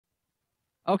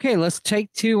Okay, let's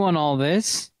take two on all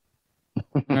this.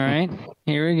 All right,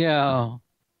 here we go.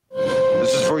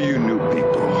 This is for you new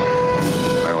people.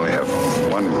 I only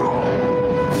have one rule.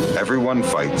 Everyone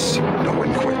fights, no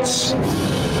one quits.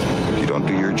 If you don't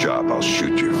do your job, I'll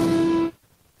shoot you.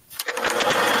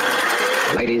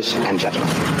 Ladies and gentlemen,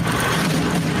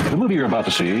 the movie you're about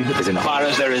to see is in far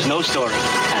as there is no story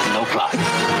and no plot.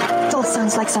 It all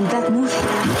sounds like some bad movie.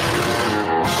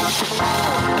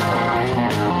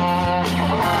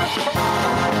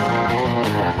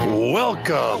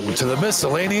 Welcome to the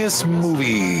Miscellaneous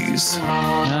Movies.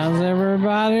 How's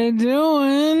everybody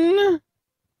doing?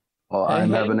 Well,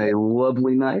 I'm having a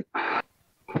lovely night.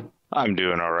 I'm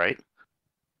doing all right.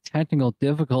 Technical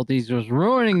difficulties was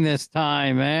ruining this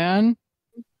time, man.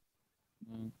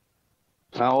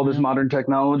 All this modern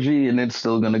technology, and it's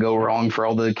still going to go wrong for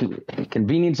all the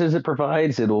conveniences it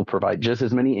provides. It will provide just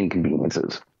as many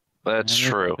inconveniences. That's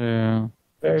true.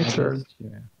 Very true.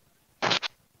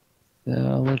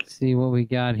 So let's see what we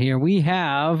got here. We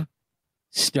have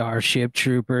Starship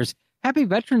Troopers. Happy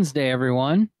Veterans Day,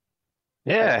 everyone.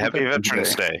 Yeah, happy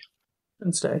Veterans Day.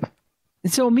 Veterans Day.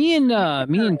 So me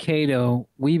and Kato,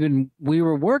 we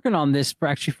were working on this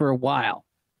for a while.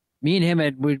 Me and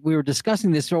him we were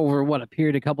discussing this over a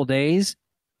period of a couple days,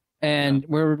 and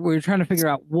we were trying to figure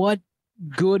out what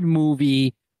good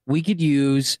movie we could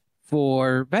use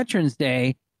for Veterans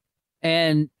Day.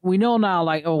 And we know now,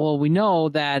 we know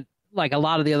that a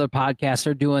lot of the other podcasts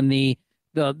are doing the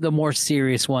more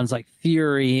serious ones like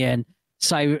Fury and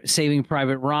Saving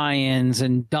Private Ryan's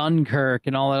and Dunkirk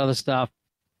and all that other stuff.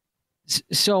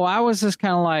 So I was just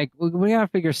kind of like, we got to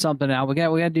figure something out. We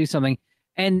got to do something.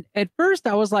 And at first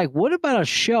I was like, what about a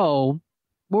show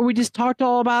where we just talked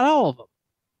all about all of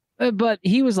them? But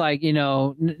he was like,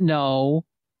 no,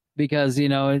 because,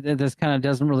 this kind of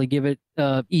doesn't really give it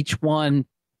each one,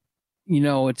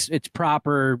 its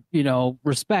proper,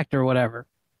 respect or whatever.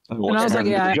 And I was like,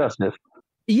 yeah, justice.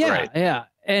 Yeah, right. Yeah.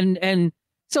 And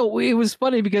so it was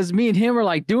funny because me and him were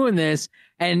like doing this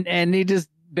and he just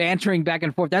bantering back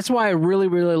and forth. That's why I really,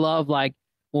 really love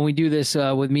when we do this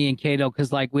with me and Kato, because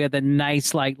we had the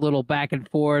nice little back and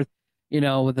forth,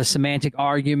 with the semantic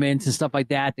arguments and stuff like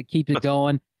that to keep it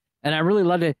going. And I really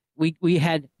loved it. We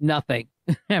had nothing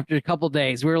after a couple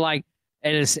days. We were like, we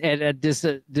just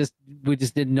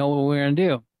didn't know what we were gonna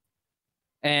do.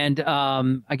 And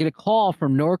I get a call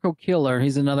from Norco Killer.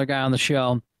 He's another guy on the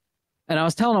show. And I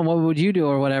was telling him, what would you do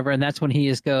or whatever? And that's when he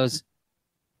just goes,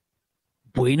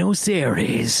 Buenos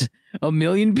Aires, 1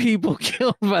 million people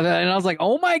killed by that. And I was like,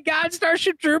 oh my God,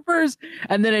 Starship Troopers.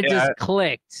 And then it just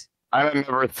clicked. I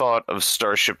never thought of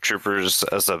Starship Troopers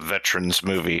as a veterans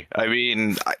movie. I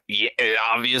mean, it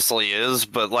obviously is,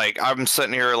 but I'm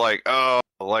sitting here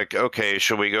okay,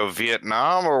 should we go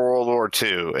Vietnam or World War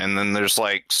II? And then there's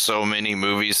so many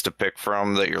movies to pick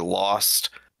from that you're lost.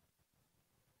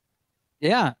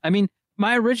 Yeah, I mean,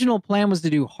 my original plan was to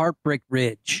do Heartbreak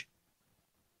Ridge.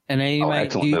 And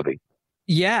excellent movie.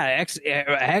 Yeah,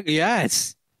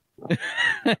 yes.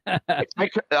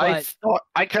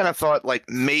 I kind of thought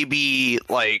maybe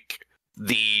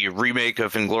the remake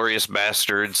of Inglourious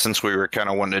Basterds, since we were kind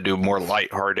of wanting to do more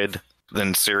lighthearted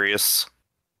than serious.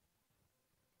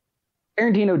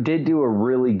 Tarantino did do a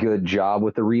really good job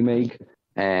with the remake,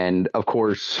 and of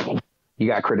course, you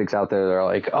got critics out there that are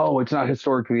like, "Oh, it's not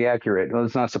historically accurate." Well,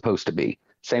 it's not supposed to be.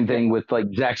 Same thing with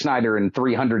Zack Snyder and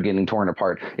 300 getting torn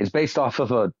apart. It's based off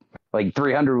of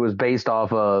 300 was based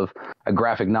off of a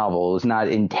graphic novel. It was not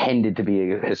intended to be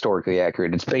historically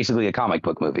accurate. It's basically a comic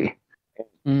book movie.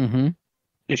 Mm-hmm.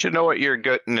 You should know what you're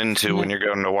getting into when you're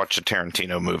going to watch a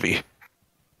Tarantino movie.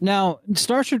 Now,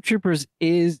 Starship Troopers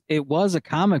was a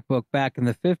comic book back in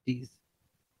the 50s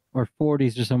or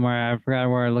 40s or somewhere. I forgot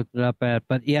where I looked it up at.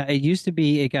 But yeah, it used to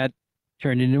be, it got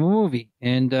turned into a movie.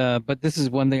 And but this is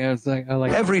one thing I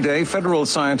like. Every day, federal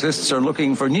scientists are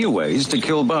looking for new ways to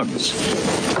kill bugs.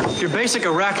 Your basic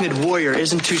arachnid warrior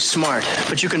isn't too smart,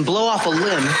 but you can blow off a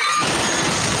limb.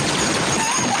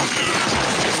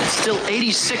 It's still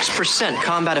 86%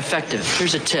 combat effective.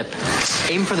 Here's a tip.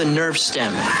 Aim for the nerve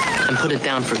stem and put it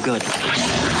down for good.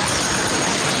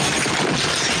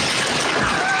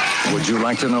 Would you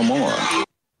like to know more?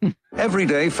 Every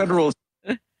day, federal...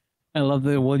 I love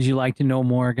the would you like to know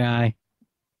more guy.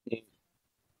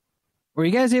 Were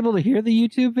you guys able to hear the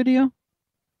YouTube video?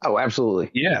 Oh, absolutely.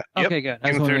 Yeah. Okay, good.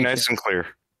 Came through nice and clear.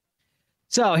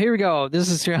 So here we go. This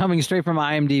is coming straight from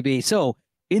IMDb. So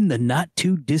in the not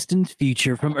too distant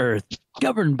future from Earth,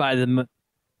 governed by the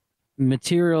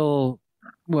material...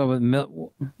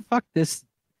 fuck this.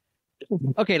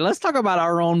 Okay, let's talk about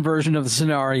our own version of the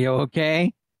scenario,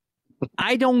 okay?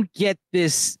 I don't get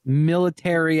this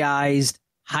militarized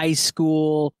high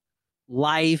school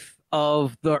life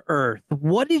of the Earth.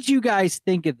 What did you guys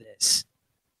think of this?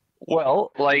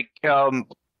 Well, like,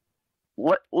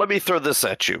 let me throw this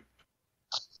at you.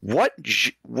 What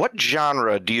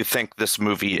genre do you think this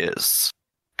movie is?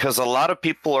 Because a lot of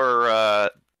people are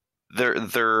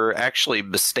they're actually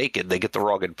mistaken. They get the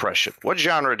wrong impression. What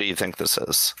genre do you think this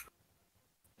is?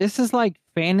 This is like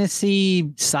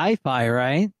fantasy sci-fi,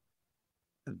 right?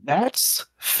 That's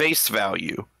face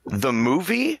value. The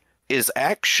movie is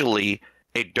actually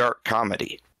a dark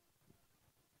comedy.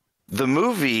 The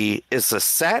movie is a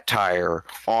satire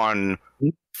on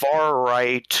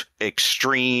far-right,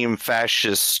 extreme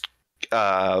fascist,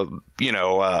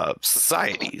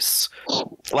 societies.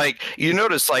 Like, you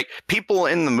notice, like, people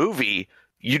in the movie,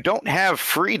 you don't have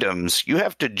freedoms. You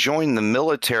have to join the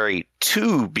military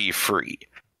to be free.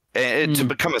 And to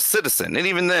become a citizen. And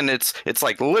even then, it's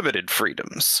like limited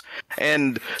freedoms.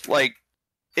 And, like,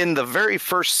 in the very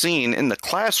first scene in the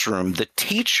classroom, the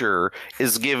teacher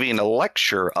is giving a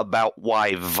lecture about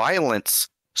why violence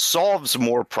solves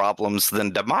more problems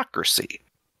than democracy.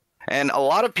 And a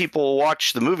lot of people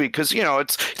watch the movie because,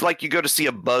 it's like you go to see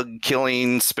a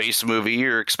bug-killing space movie,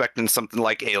 you're expecting something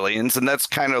like Aliens, and that's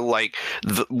kind of like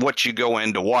what you go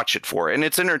in to watch it for. And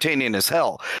it's entertaining as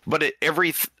hell. But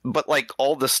like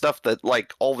all the stuff that,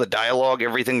 like all the dialogue,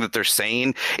 everything that they're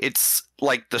saying, it's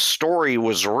like the story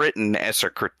was written as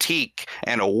a critique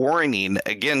and a warning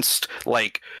against,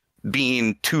 like,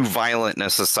 being too violent in a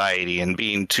society and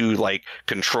being too, like,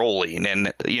 controlling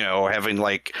and, having,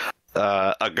 like,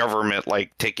 a government,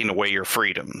 like, taking away your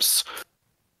freedoms.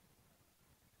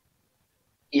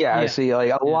 Yeah, see,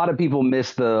 like a lot of people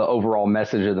miss the overall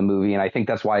message of the movie, and I think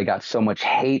that's why it got so much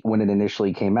hate when it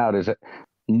initially came out, is that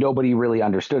nobody really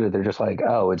understood it. They're just like,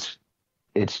 oh,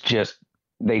 it's just,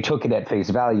 they took it at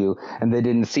face value, and they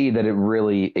didn't see that it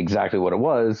really exactly what it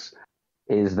was,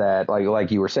 is that,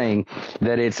 like you were saying,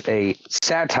 that it's a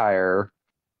satire.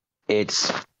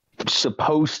 It's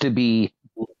supposed to be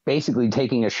basically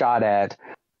taking a shot at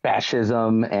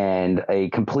fascism and a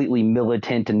completely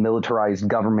militant and militarized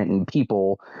government and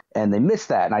people, and they missed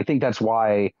that. And I think that's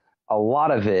why a lot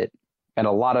of it, and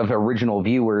a lot of original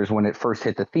viewers, when it first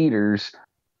hit the theaters,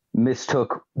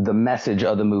 mistook the message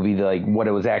of the movie, like what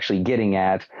it was actually getting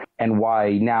at, and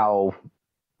why now,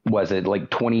 was it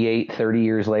like 28, 30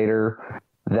 years later,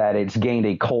 that it's gained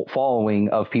a cult following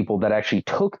of people that actually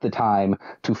took the time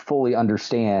to fully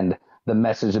understand the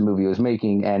message the movie was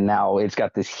making, and now it's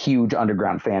got this huge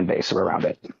underground fan base around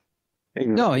it.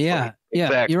 No, yeah,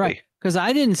 Exactly. you're right. Because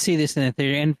I didn't see this in the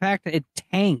theater. In fact, it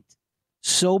tanked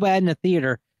so bad in the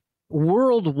theater.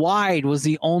 Worldwide was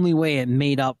the only way it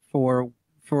made up for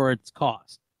its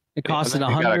cost. It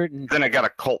costed Then it got a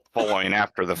cult following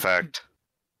after the fact.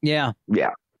 Yeah.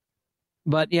 Yeah.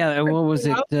 But yeah, what was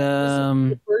it?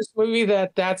 The first movie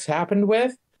that's happened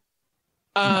with.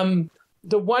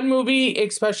 The one movie,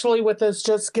 especially with us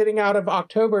just getting out of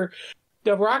October,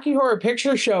 the Rocky Horror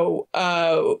Picture Show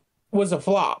was a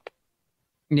flop.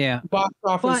 Yeah. Box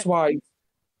office wise.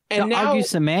 And to now, argue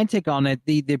semantic on it,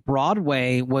 the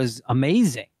Broadway was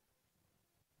amazing.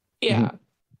 Yeah. Mm-hmm.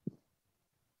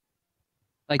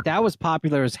 Like, that was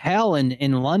popular as hell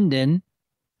in London.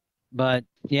 But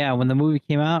yeah, when the movie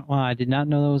came out, wow, I did not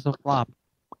know that was a flop.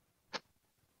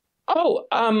 Oh,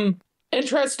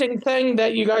 interesting thing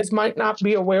that you guys might not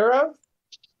be aware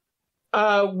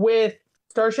of with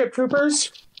Starship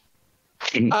Troopers.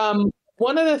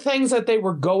 One of the things that they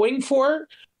were going for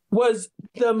was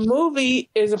the movie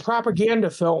is a propaganda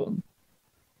film.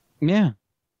 Yeah.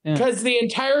 Because the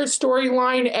entire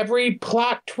storyline, every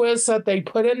plot twist that they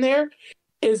put in there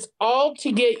is all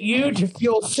to get you to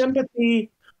feel sympathy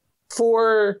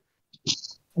for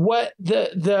what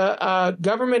the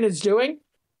government is doing.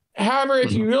 However,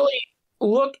 if you really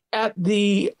look at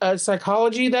the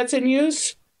psychology that's in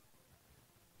use,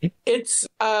 it's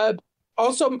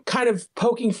also kind of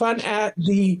poking fun at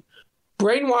the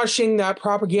brainwashing that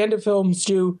propaganda films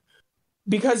do.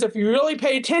 Because if you really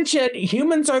pay attention,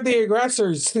 humans are the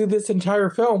aggressors through this entire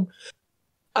film.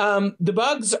 The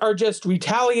bugs are just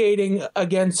retaliating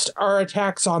against our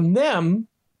attacks on them.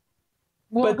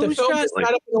 Well, but the film is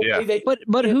set up in a way that...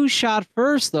 But who shot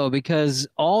first, though? Because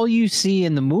all you see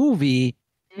in the movie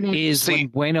is when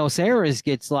Buenos Aires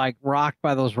gets, like, rocked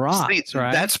by those rocks,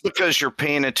 right? That's because you're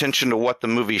paying attention to what the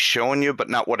movie's showing you, but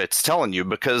not what it's telling you.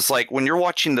 Because, like, when you're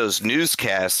watching those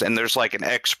newscasts and there's, like, an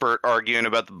expert arguing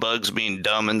about the bugs being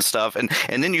dumb and stuff, and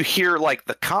then you hear, like,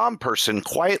 the comm person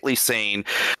quietly saying,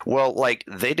 well, like,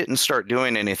 they didn't start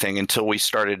doing anything until we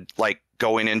started, like,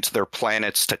 going into their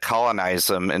planets to colonize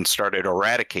them and started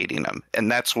eradicating them.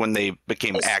 And that's when they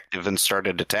became active and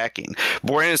started attacking.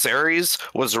 Buenos Aires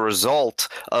was a result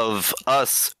of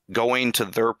us going to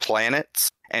their planets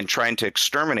and trying to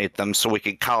exterminate them so we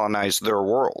could colonize their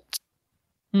worlds.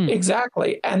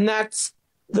 Exactly. And that's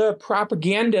the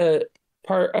propaganda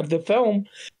part of the film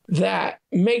that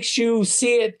makes you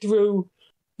see it through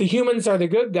the humans are the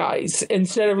good guys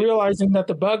instead of realizing that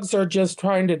the bugs are just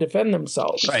trying to defend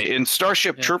themselves. Right. In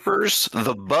Starship Troopers,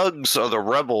 the bugs are the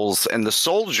rebels and the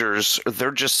soldiers, they're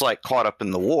just like caught up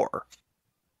in the war.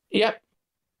 Yep.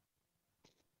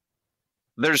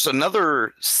 There's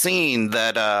another scene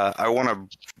that I want to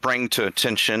bring to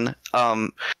attention.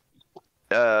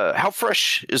 How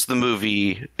fresh is the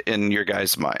movie in your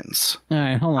guys' minds? All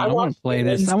right, hold on. I want to play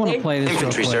this. I want to play this.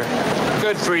 Infantry, sir.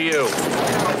 Good for you.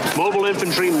 Mobile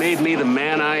infantry made me the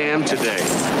man I am today.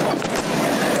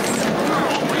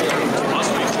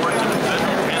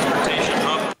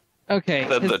 Okay.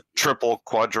 The triple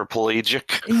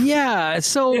quadriplegic. Yeah.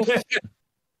 So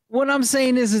what I'm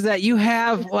saying is that you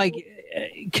have like,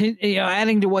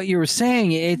 adding to what you were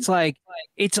saying, it's like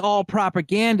it's all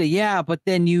propaganda, yeah. But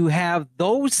then you have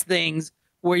those things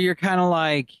where you're kind of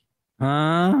like,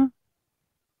 huh?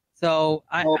 So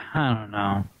I don't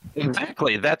know.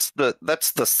 Exactly. That's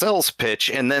the sales pitch,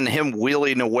 and then him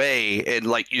wheeling away, and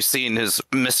like you seeing his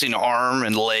missing arm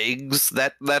and legs.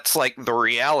 That's like the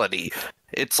reality.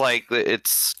 It's like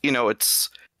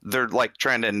they're like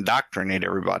trying to indoctrinate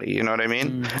everybody. You know what I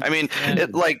mean? I mean,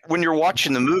 like when you're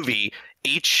watching the movie,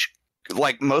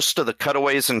 most of the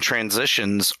cutaways and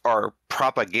transitions are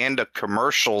propaganda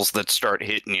commercials that start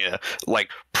hitting you, like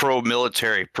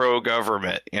pro-military,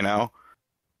 pro-government. You know.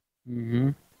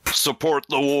 Mm-hmm. Support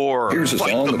the war. Here's a Fight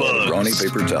song the about bugs. a brawny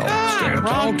paper towel.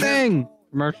 Wrong thing.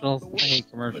 Commercials. I hate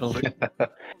commercials.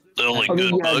 The only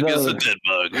good bug is the dead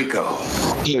bug. Rico.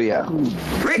 Oh, yeah.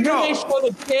 Rico! They show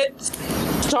the kids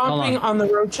stomping on the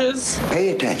roaches.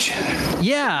 Pay attention.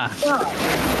 Yeah.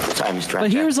 Sorry, Mr.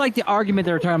 But here's like the argument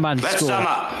they were talking about in Let's school. sum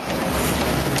up.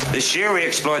 This year we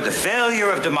explored the failure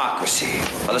of democracy,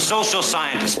 while the social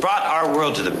scientists brought our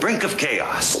world to the brink of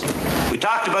chaos. We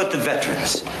talked about the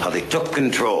veterans, how they took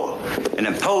control and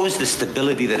imposed the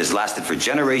stability that has lasted for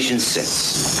generations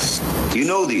since. You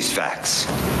know these facts,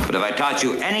 but have I taught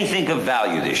you anything of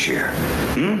value this year?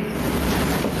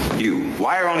 You,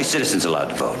 why are only citizens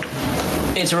allowed to vote?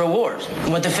 It's a reward.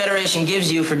 What the Federation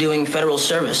gives you for doing federal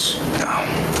service.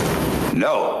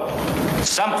 No.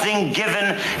 Something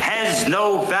given has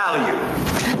no value.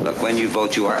 Look, when you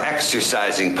vote, you are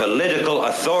exercising political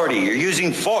authority. You're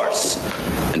using force.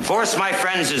 And force, my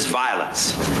friends, is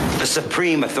violence. The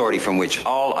supreme authority from which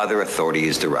all other authority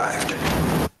is derived.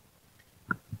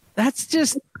 That's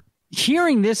just,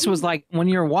 hearing this was like, when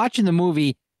you're watching the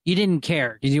movie, you didn't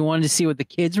care because you wanted to see what the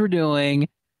kids were doing,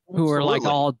 who are like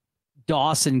all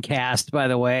Dawson cast, by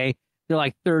the way. They're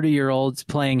like 30-year-olds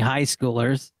playing high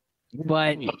schoolers.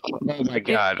 But oh my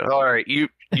God! All right, you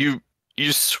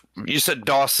said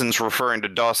Dawson's referring to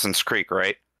Dawson's Creek,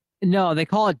 right? No, they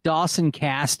call it Dawson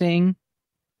casting,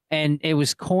 and it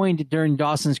was coined during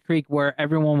Dawson's Creek, where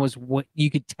everyone was what you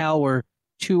could tell were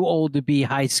too old to be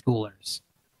high schoolers.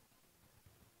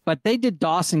 But they did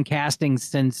Dawson casting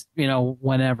since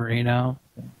whenever. Did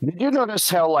you notice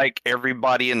how like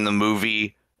everybody in the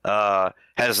movie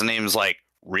has names like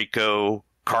Rico,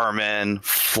 Carmen,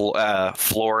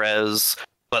 Flores,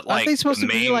 but like aren't they supposed to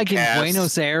be like cast, in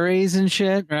Buenos Aires and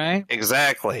shit, right?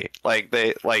 Exactly. Like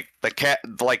they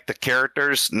the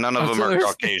characters. None of them are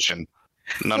Caucasian.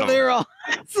 None of them.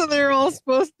 So they're all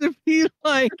supposed to be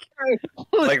like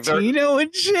Latino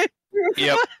and shit.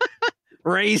 Yep.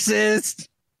 Racist.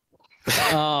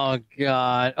 Oh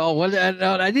God. Oh, what?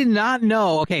 I did not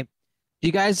know. Okay. Do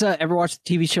you guys ever watch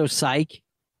the TV show Psych?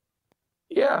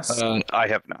 Yes. I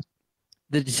have not.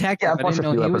 The detective. Yeah, I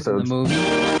didn't know he was in the movie.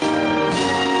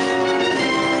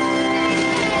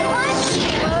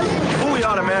 Fully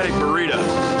automatic burrito.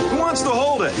 Who wants to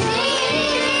hold it?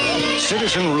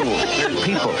 Citizen rule.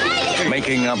 People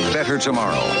making a better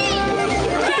tomorrow.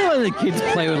 When the kids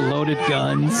play with loaded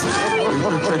guns.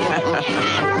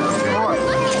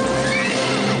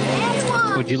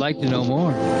 Would you like to know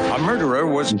more? A murderer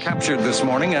was captured this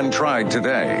morning and tried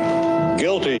today.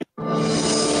 Guilty.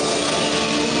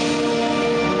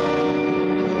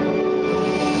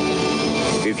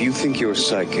 If you think you're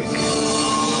psychic,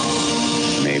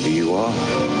 maybe you are.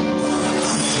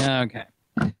 Okay.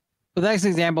 So that's an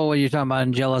example of what you're talking about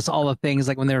in Jealous. All the things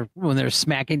like when they're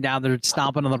smacking down, they're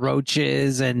stomping on the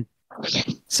roaches, and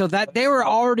so that they were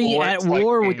already at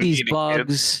war with these bugs.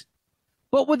 Kids.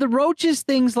 But with the roaches,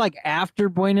 things like after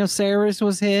Buenos Aires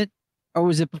was hit, or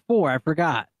was it before? I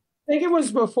forgot. I think it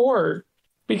was before,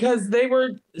 because they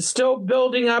were still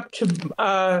building up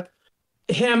to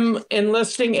him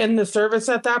enlisting in the service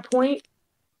at that point.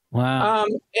 Wow.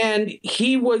 And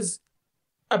he was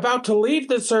about to leave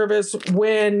the service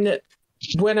when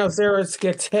Buenos Aires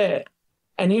gets hit,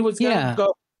 and he was going to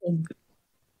go,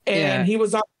 and he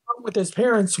was on the phone with his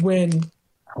parents when.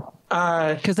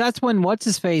 Because that's when what's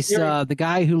his face, the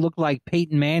guy who looked like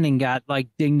Peyton Manning, got like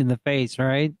dinged in the face,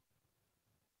 right?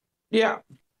 Yeah.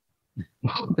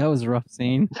 That was a rough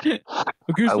scene.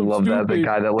 I love that, the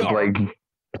guy that looked like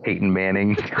Peyton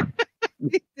Manning.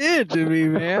 He did to me,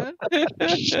 man.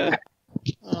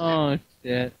 Oh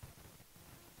shit.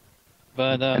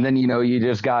 But and then you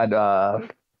just got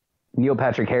Neil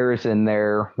Patrick Harris in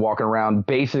there walking around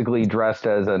basically dressed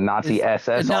as a Nazi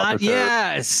SS officer.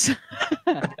 Yes.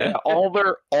 Yeah,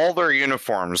 all their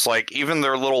uniforms, like even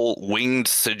their little winged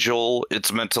sigil,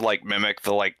 it's meant to like mimic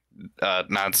the like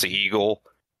Nazi eagle.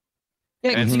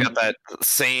 Yeah, and it's got that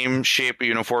same shape of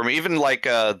uniform. Even like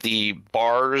the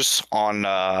bars on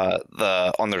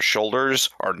their shoulders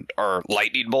are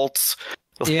lightning bolts.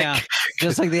 Yeah,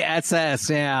 just like the SS.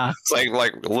 Yeah, it's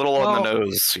like little on the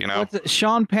nose,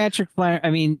 Neil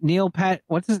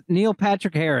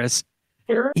Patrick Harris.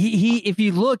 He if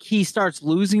you look, he starts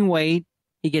losing weight.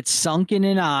 He gets sunken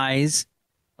in eyes.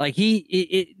 Like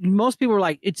most people are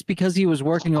like, it's because he was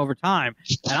working overtime,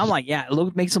 and I'm like, yeah,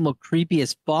 it makes him look creepy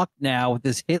as fuck now with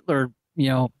this Hitler,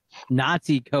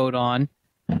 Nazi coat on.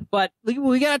 But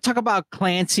we got to talk about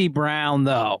Clancy Brown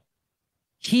though.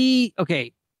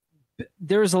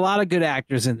 There's a lot of good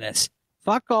actors in this.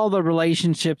 Fuck all the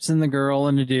relationships in the girl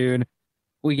and the dude.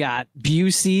 We got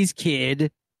Busey's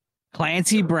kid,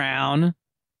 Clancy Brown.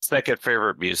 Second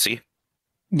favorite Busey.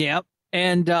 Yep.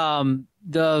 And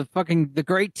the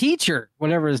great teacher,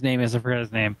 whatever his name is, I forgot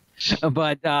his name.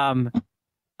 But I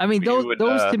mean those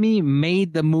to me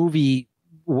made the movie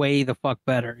way the fuck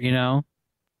better,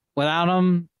 Without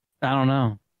him, I don't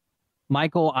know.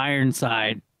 Michael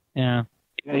Ironside. Yeah.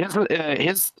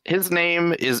 His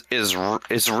name is his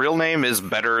real name is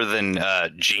better than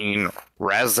Gene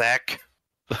Razak.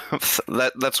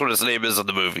 That's what his name is in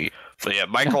the movie. But yeah,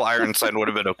 Michael Ironside would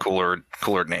have been a cooler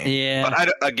name. Yeah. But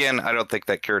I don't think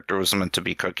that character was meant to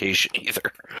be Caucasian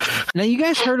either. Now, you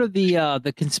guys heard of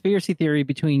the conspiracy theory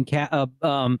between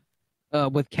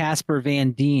with Casper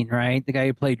Van Dien, right? The guy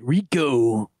who played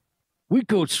Rico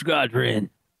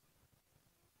Squadron.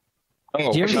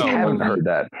 Oh, I haven't heard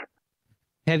that.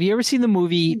 Have you ever seen the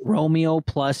movie Romeo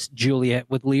plus Juliet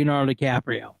with Leonardo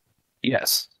DiCaprio?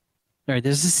 Yes. All right,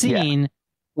 there's a scene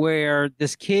where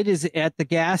this kid is at the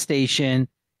gas station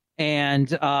and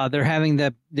they're having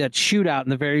that shootout in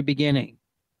the very beginning.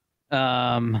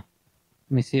 Let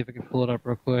me see if I can pull it up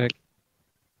real quick.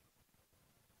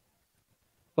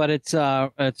 But it's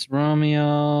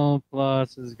Romeo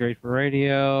plus, this is great for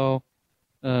radio.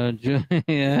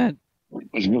 Juliet.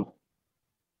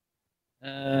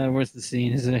 Where's the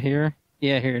scene? Is it here?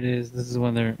 Yeah, here it is. This is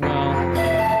when they're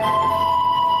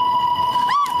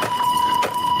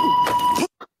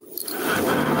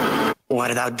What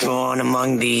about drawn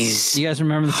among these? You guys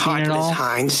remember the scene at all?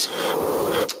 Hinds?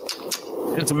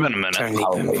 It's been a minute. Turn the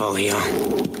portfolio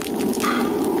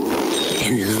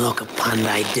and look upon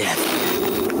thy death.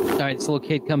 All right, this little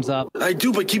kid comes up. I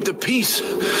do, but keep the peace.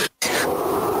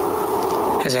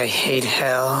 As I hate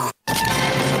hell.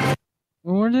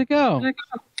 Where did it go?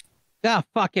 Ah,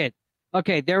 fuck it.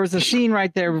 Okay, there was a scene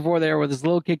right there before there where this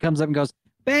little kid comes up and goes,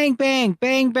 bang, bang,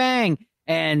 bang, bang.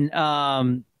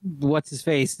 And what's his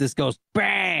face? This goes,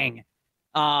 bang.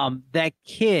 That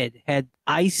kid had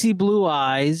icy blue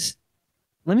eyes.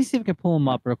 Let me see if I can pull him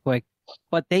up real quick.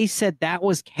 But they said that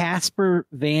was Casper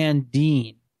Van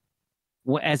Dien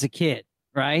as a kid,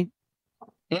 right?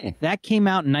 That came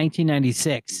out in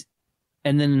 1996.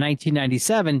 And then in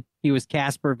 1997, he was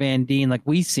Casper Van Dien like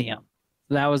we see him.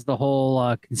 So that was the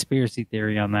whole conspiracy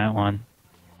theory on that one.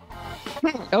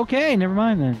 Okay, never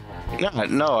mind then.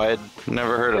 No, I'd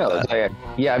never heard of that.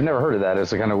 I've never heard of that.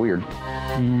 It's kind of weird.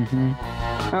 Mm-hmm.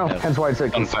 Oh, hence why it's a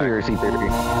conspiracy theory.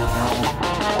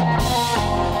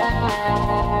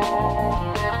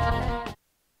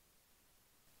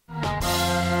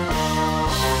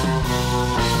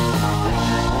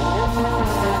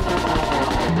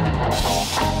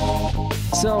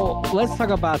 So let's talk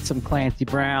about some Clancy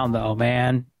Brown, though,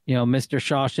 man. Mr.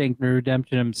 Shawshank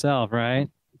Redemption himself, right?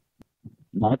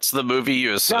 That's the movie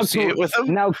you associate with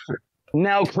him?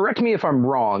 Now, correct me if I'm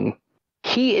wrong.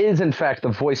 He is, in fact, the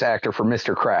voice actor for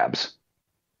Mr. Krabs.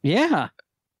 Yeah.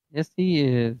 Yes, he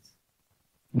is.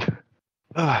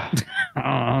 That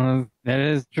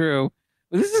is true.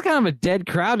 This is kind of a dead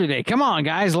crowd today. Come on,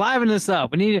 guys, liven this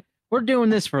up. We're doing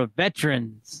this for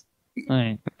veterans.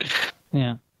 Right.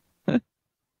 Yeah.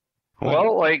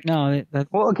 Well, like no.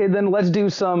 Well, okay, then let's do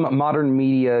some modern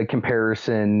media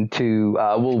comparison to.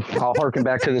 I'll harken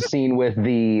back to the scene with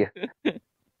the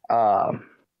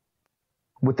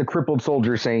crippled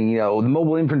soldier saying, the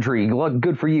mobile infantry,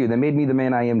 good for you. They made me the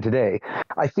man I am today.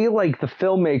 I feel like the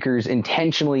filmmakers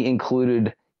intentionally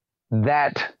included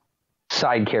that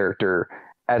side character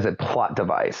as a plot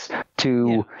device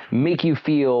to make you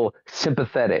feel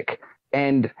sympathetic.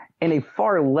 And in a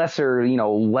far lesser,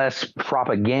 less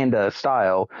propaganda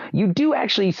style, you do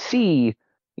actually see,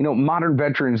 modern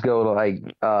veterans go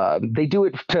to they do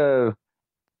it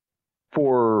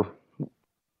for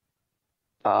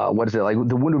what is it, like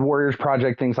the Wounded Warriors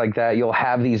Project, things like that. You'll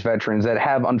have these veterans that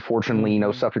have unfortunately,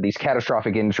 suffered these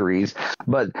catastrophic injuries,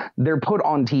 but they're put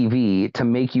on TV to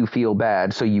make you feel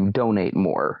bad, so you donate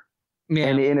more. Yeah.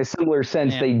 And in a similar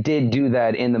sense, they did do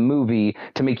that in the movie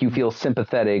to make you feel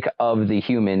sympathetic of the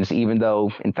humans, even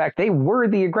though, in fact, they were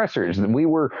the aggressors. We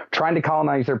were trying to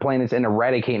colonize their planets and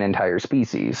eradicate an entire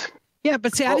species. Yeah,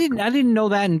 but see, I didn't know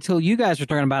that until you guys were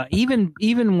talking about it.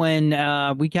 Even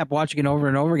when we kept watching it over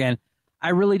and over again,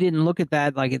 I really didn't look at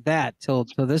that till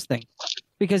this thing,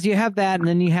 because you have that, and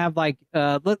then you have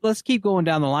let's keep going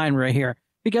down the line right here,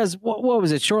 because what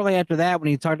was it? Shortly after that, when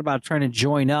he talked about trying to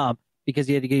join up because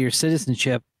you had to get your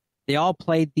citizenship, they all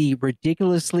played the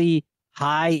ridiculously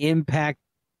high impact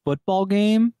football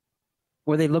game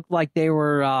where they looked like they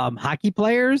were hockey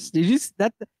players. Did you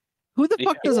that? Who the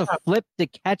fuck does a flip to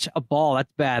catch a ball?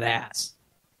 That's badass.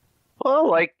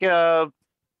 Well,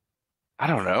 I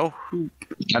don't know.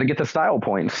 Got to get the style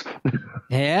points.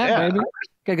 Yeah, baby.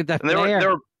 Gotta get that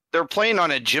flair. They're playing on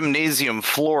a gymnasium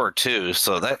floor too,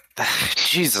 so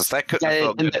Jesus, that couldn't have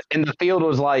felt good. And the field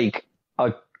was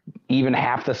even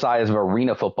half the size of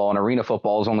arena football, and arena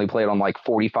football is only played on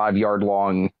 45-yard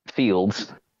long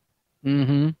fields.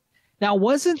 Mm-hmm. Now,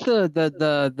 wasn't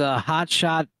the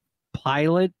hotshot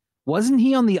pilot? Wasn't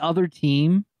he on the other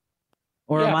team?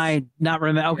 Or am I not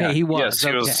remembering? Okay, he was.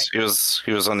 Yes,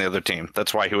 he was on the other team.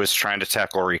 That's why he was trying to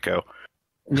tackle Rico.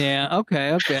 Yeah.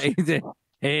 Okay.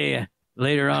 Hey,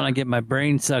 later on, I get my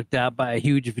brain sucked out by a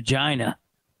huge vagina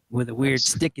with a weird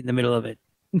stick in the middle of it.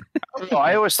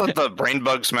 I always thought the brain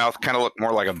bug's mouth kind of looked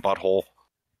more like a butthole.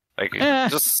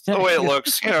 Just the way it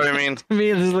looks, you know what I mean? To me,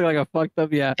 it just looked like a fucked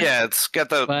up, Yeah, it's got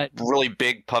the really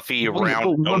big, puffy,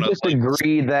 round we'll just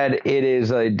agree that it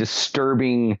is a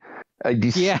disturbing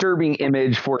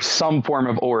image for some form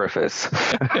of orifice.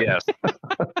 Yes.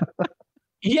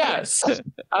 Yes,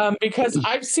 because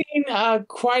I've seen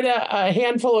quite a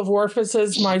handful of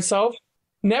orifices myself.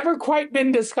 Never quite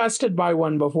been disgusted by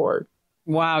one before.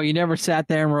 Wow, you never sat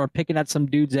there and were picking at some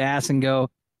dude's ass and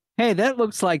go, hey, that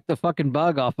looks like the fucking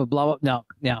bug off of blah, blah.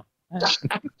 No.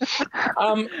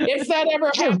 If that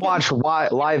ever happened, watch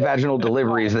live vaginal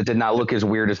deliveries that did not look as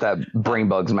weird as that brain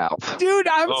bug's mouth. Dude,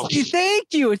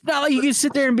 thank you. It's not like you can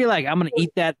sit there and be like, I'm going to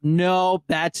eat that. No,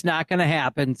 that's not going to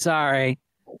happen. Sorry.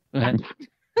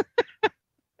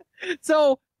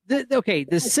 So,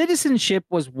 the citizenship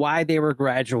was why they were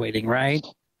graduating, right?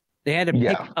 They had to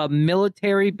pick a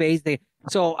military base.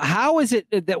 So how is it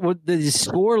that the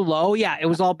score low? Yeah, it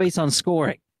was all based on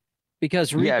scoring.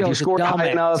 Because Rico's if you scored high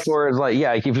enough, or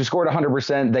if you scored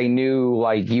 100%, they knew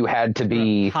you had to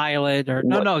be a pilot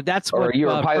that's what, or you're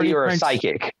a pilot, you're a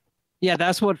psychic. Yeah,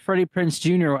 that's what Freddie Prinze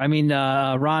Jr.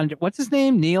 Ron, what's his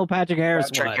name? Neil Patrick Harris.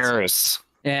 Patrick Harris.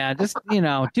 Yeah, just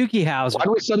Dookie Howser. Why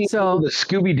do we suddenly the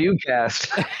Scooby Doo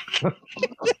cast?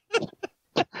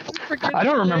 I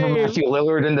don't remember Matthew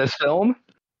Lillard in this film.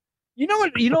 You know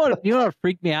what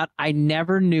freaked me out? I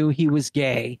never knew he was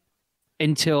gay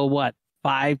until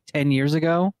 5-10 years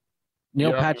ago.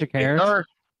 Neil Patrick Harris. Gaydar?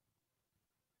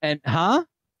 And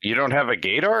you don't have a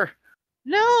gaydar?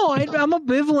 No, I'm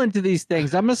ambivalent to these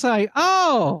things. I'm just like,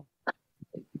 oh,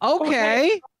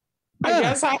 okay. I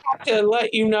guess I have to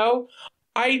let you know,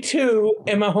 I too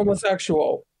am a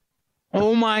homosexual.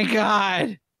 Oh my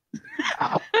God.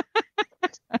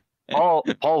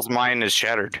 Paul's mind is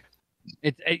shattered.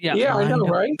 Yeah, I know,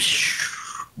 right?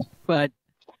 But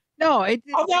no,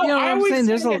 although I always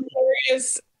think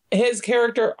his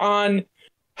character on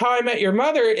How I Met Your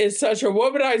Mother is such a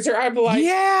womanizer. I'm like,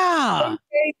 yeah,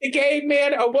 the gay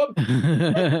man, a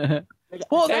woman.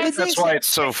 Well, that's why it's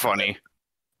so funny.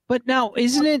 But now,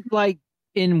 isn't it like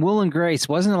in Will and Grace?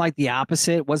 Wasn't it like the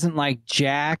opposite? It wasn't like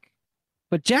Jack,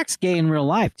 but Jack's gay in real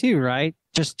life too, right?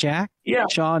 Just Jack? Yeah,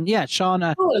 Sean. Yeah, Sean.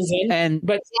 Isn't,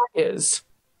 but Jack is.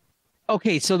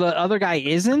 Okay, so the other guy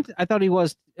isn't? I thought he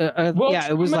was. It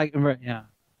was like, yeah.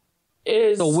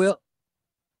 Is so Will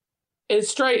is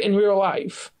straight in real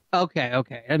life. Okay.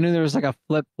 I knew there was like a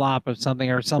flip flop of something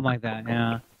or something like that.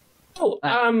 Yeah. Oh,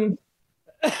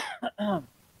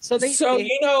 So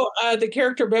you know the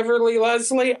character Beverly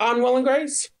Leslie on Will and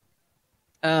Grace?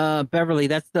 Beverly,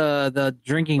 that's the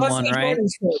drinking Leslie one, right?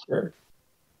 Jordan's character.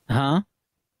 Huh?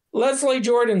 Leslie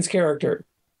Jordan's character.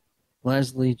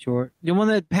 Leslie Jordan, the one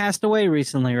that passed away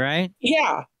recently, right?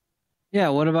 Yeah. Yeah.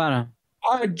 What about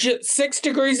him? 6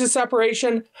 Degrees of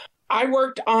Separation. I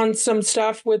worked on some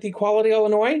stuff with Equality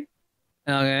Illinois.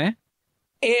 Okay.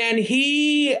 And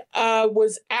he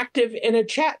was active in a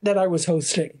chat that I was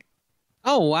hosting.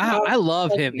 Oh wow, I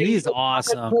love him. He's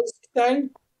awesome.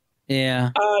 Yeah.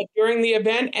 During the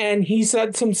event, and he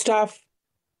said some stuff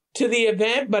to the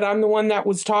event, but I'm the one that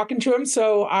was talking to him,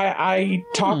 so I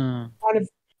kind of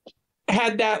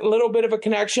had that little bit of a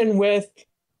connection with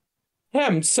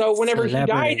him. So whenever he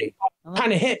died, it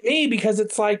kind of hit me because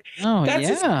it's like, that's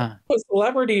as close to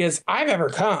celebrity as I've ever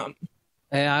come.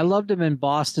 Yeah, I loved him in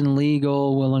Boston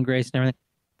Legal, Will and Grace, and everything.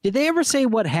 Did they ever say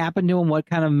what happened to him? What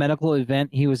kind of medical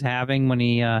event he was having when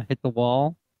he hit the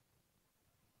wall?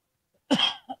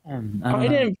 I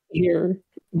didn't hear,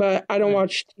 but I don't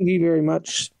watch TV very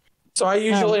much, so I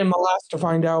usually am the last to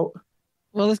find out.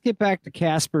 Well, let's get back to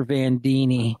Casper Van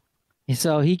Dien.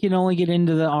 So he can only get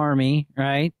into the army,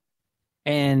 right?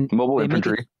 And mobile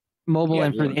infantry.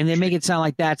 Infantry, and they make it sound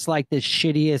like that's like the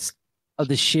shittiest of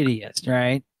the shittiest,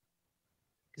 right?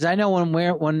 Because I know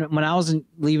when I was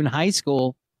leaving high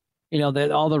school, you know,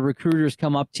 that all the recruiters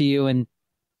come up to you and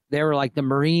they were like the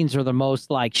Marines are the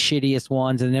most like shittiest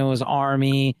ones, and then it was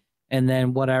Army, and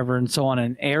then whatever and so on,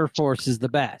 and Air Force is the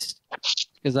best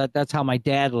because that's how my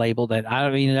dad labeled it. I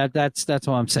mean that's what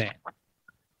I'm saying,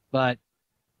 but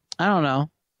I don't know.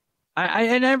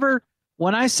 I never,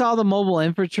 when I saw the mobile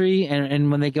infantry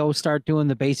and when they go start doing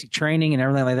the basic training and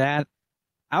everything like that,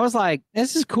 I was like,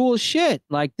 this is cool as shit.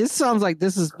 Like this sounds like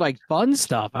this is like fun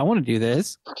stuff. I want to do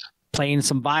this. Playing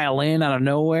some violin out of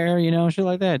nowhere, you know, shit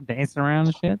like that, dancing around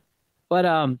and shit. But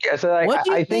yeah, so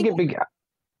I think it began.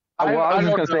 Well, I was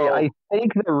just gonna say, I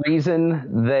think the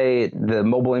reason the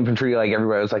mobile infantry, like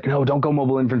everybody was like, no, don't go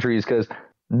mobile infantry, is because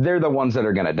they're the ones that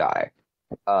are gonna die,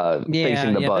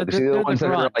 facing the bugs. They're the ones that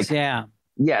are like,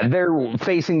 yeah, they're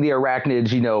facing the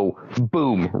arachnids. You know,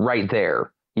 boom, right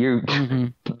there. You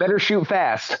better shoot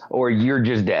fast, or you're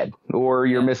just dead, or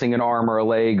you're missing an arm or a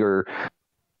leg, or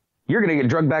you're going to get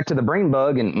drugged back to the brain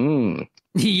bug and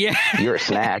you're a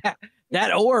snack.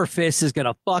 That orifice is going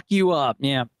to fuck you up.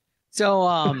 Yeah.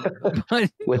 So,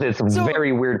 with its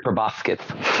very weird proboscis.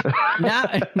 now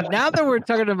that we're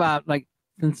talking about, like,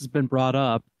 since it's been brought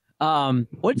up,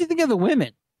 what do you think of the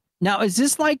women? Now, is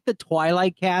this like the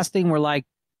Twilight casting where like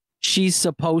she's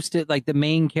supposed to, like the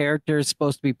main character is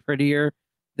supposed to be prettier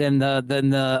than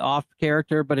the off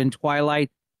character, but in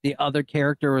Twilight, the other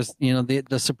character was, you know,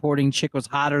 the supporting chick was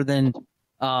hotter than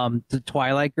the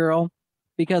Twilight girl?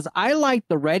 Because I like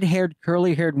the red-haired,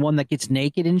 curly-haired one that gets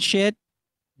naked and shit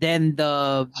than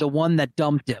the one that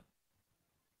dumped him.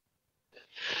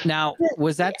 Now,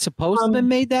 was that supposed to be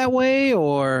made that way,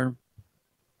 or?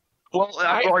 Well,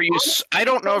 I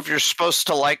don't know if you're supposed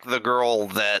to like the girl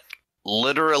that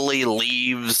literally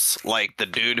leaves like the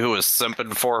dude who was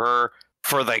simping for her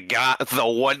for the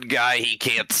one guy he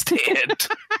can't stand.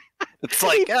 It's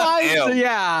like,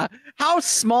 how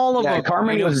small of a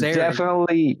Carmen was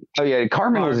definitely. Oh yeah,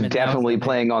 Carmen was definitely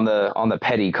playing on the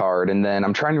petty card, and then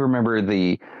I'm trying to remember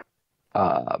the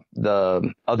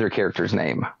other character's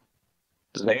name.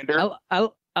 Xander.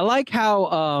 I like how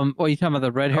what are you talking about,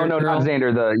 the red haired girl? Oh no, not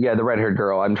Xander, the red haired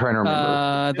girl. I'm trying to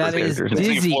remember. That is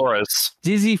Dizzy Flores.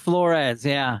 Dizzy Flores,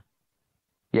 yeah.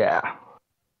 Yeah.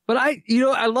 But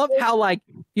I love how, like,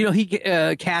 you know, he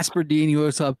Casper Dean, he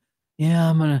goes up, yeah,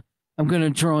 I'm gonna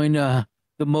join the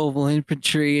mobile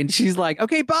infantry, and she's like,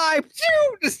 okay, bye,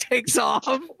 just takes off.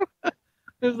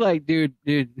 It's like, dude,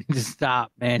 just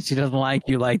stop, man. She doesn't like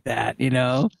you like that, you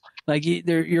know. Like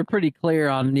you're pretty clear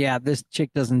on, this chick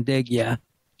doesn't dig you.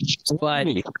 But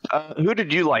who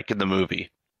did you like in the movie?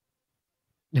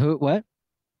 Who? What?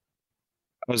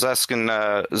 I was asking.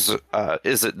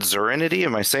 Is it Serenity?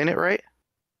 Am I saying it right?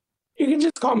 You can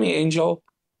just call me Angel.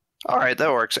 All right,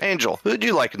 that works. Angel, who did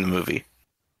you like in the movie?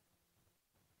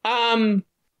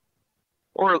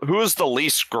 Or who is the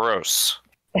least gross?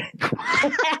 Well,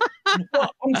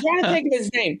 I'm trying to think of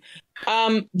his name.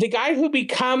 The guy who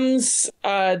becomes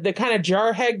the kind of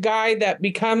jarhead guy that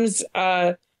becomes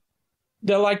the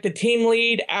team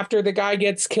lead after the guy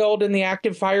gets killed in the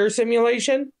active fire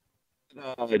simulation.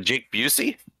 Jake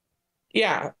Busey?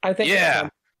 Yeah, I think. Yeah.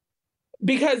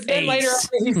 Because then later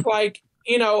on, he's like,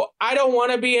 I don't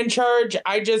want to be in charge.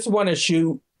 I just want to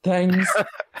shoot. things.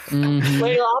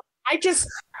 Later on,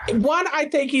 I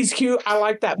think he's cute. I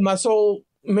like that muscle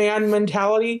man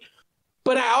mentality,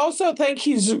 but I also think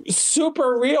he's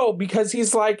super real because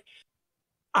he's like,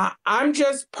 I'm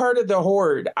just part of the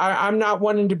horde. I'm not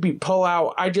wanting to be pull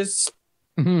out. I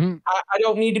don't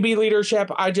need to be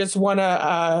leadership. I just want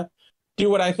to do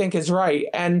what I think is right.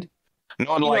 And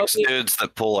no one likes dudes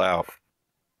that pull out.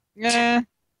 Yeah.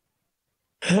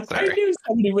 I knew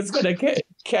somebody was going to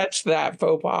catch that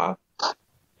faux pas.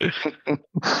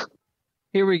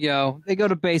 Here we go. They go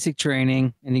to basic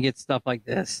training, and you get stuff like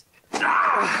this.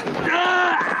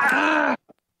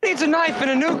 Needs a knife in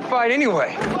a nuke fight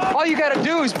anyway. All you gotta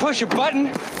do is push a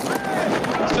button.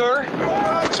 Sir?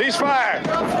 Ceasefire!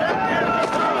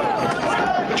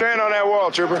 Put your hand on that wall,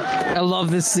 Trooper. I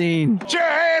love this scene. Put your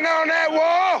hand on that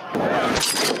wall!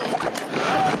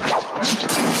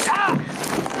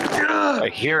 I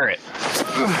hear it.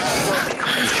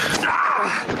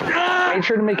 Make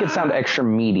sure to make it sound extra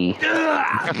meaty.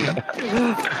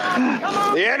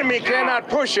 The enemy cannot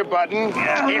push a button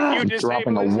if you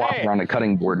dropping a whopper on a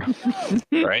cutting board.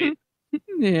 Right?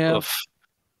 Yeah. Oof.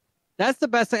 That's the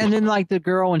best. And then, like, the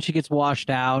girl, when she gets washed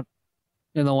out,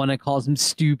 and the one that calls him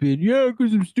stupid. Yeah,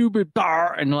 because I'm stupid.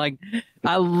 And, like,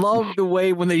 I love the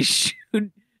way when they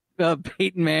shoot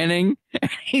Peyton Manning,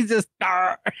 and he's just,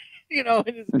 in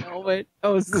his helmet.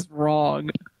 Oh, is this wrong?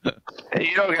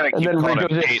 You don't gotta keep and then calling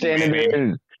Rico's him just Peyton standing there.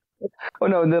 Manning.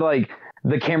 And then, like,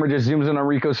 the camera just zooms in on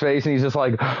Rico's face, and he's just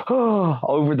like, oh,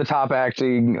 over the top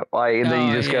acting. Like, and then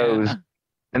he just goes,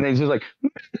 and then he's just like,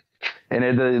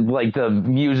 and the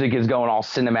music is going all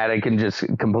cinematic and just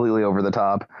completely over the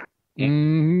top.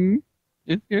 Mm-hmm.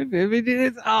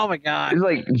 It's oh my god! It's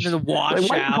like the washout.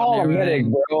 Why you call him a medic,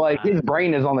 bro? Like, his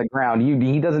brain is on the ground.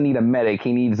 He doesn't need a medic.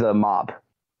 He needs a mop.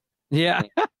 Yeah.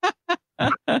 I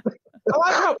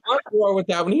like how Mark wore with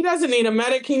that. When he doesn't need a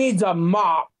medic, he needs a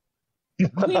mop.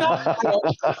 6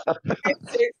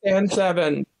 and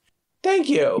 7. Thank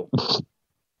you.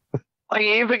 Like,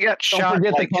 he even got shot. Don't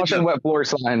forget like, the caution wet floor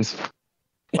signs.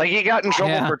 Like, he got in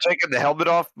trouble for taking the helmet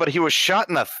off, but he was shot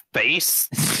in the face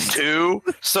too.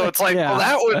 So it's like, well,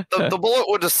 that would the bullet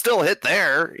would have still hit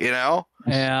there,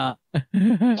 Yeah.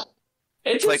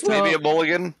 It's like maybe a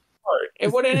mulligan.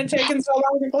 It wouldn't have taken so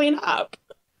long to clean up.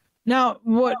 Now,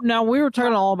 we were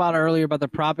talking all about earlier about the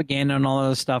propaganda and all of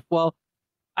this stuff. Well,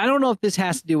 I don't know if this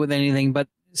has to do with anything, but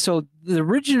so the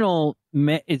original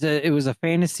it was a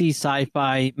fantasy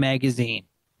sci-fi magazine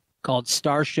called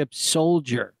Starship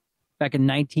Soldier back in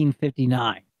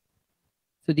 1959.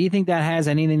 So do you think that has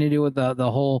anything to do with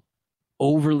the whole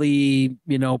overly,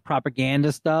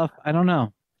 propaganda stuff? I don't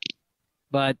know.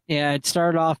 But yeah, it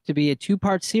started off to be a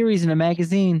 2-part series in a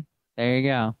magazine. There you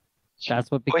go. That's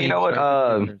what became. Well,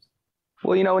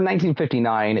 you know what? In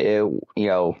 1959,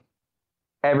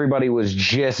 everybody was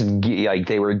just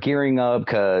they were gearing up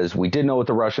because we didn't know what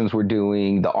the Russians were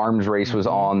doing. The arms race was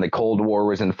on. The Cold War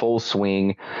was in full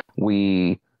swing.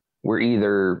 We were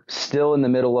either still in the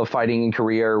middle of fighting in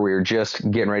Korea, or we were just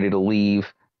getting ready to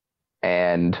leave,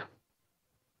 and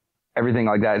everything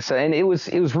like that. So, and it was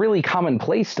really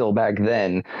commonplace still back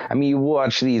then. I mean, you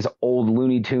watch these old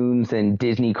Looney Tunes and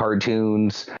Disney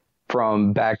cartoons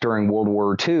from back during World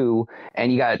War II,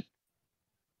 and you got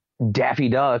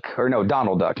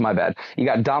Donald Duck, my bad. You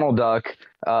got Donald Duck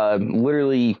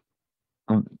literally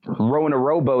rowing a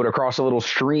rowboat across a little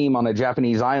stream on a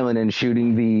Japanese island and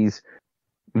shooting these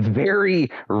very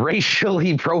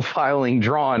racially profiling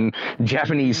drawn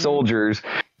Japanese soldiers.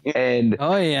 And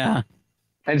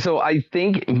and so I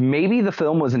think maybe the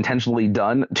film was intentionally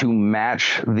done to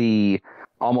match the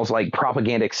almost like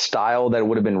propagandic style that it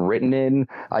would have been written in.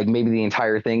 Like, maybe the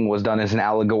entire thing was done as an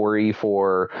allegory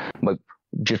for like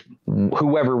just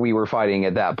whoever we were fighting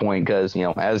at that point, because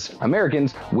as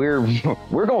Americans, we're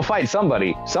gonna fight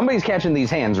somebody. Somebody's catching these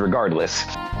hands regardless.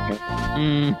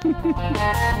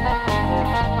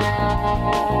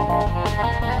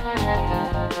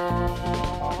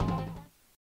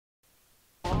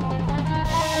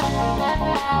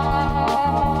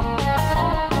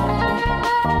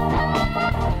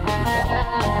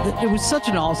 It was such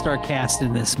an all-star cast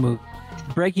in this movie.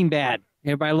 Breaking Bad.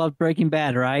 Everybody loved Breaking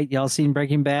Bad, right? Y'all seen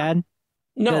Breaking Bad?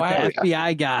 No, the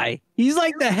FBI guy. He's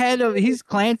like the head of. He's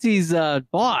Clancy's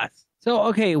boss. So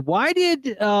okay, why did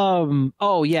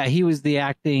he was the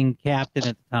acting captain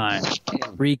at the time,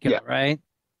 Rico, right?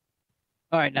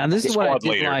 All right, now this is what I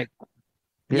did like.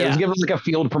 Yeah, it was given like a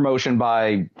field promotion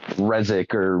by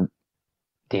Rezik or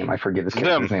I forget his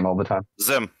character's name all the time.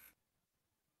 Zim.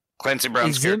 Clancy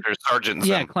Brown's character, Sergeant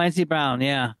Zim. Yeah, Clancy Brown.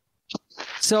 Yeah.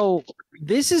 So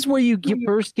this is where you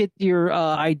first get your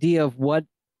idea of what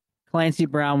Clancy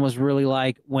Brown was really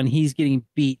like when he's getting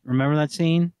beat. Remember that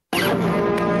scene?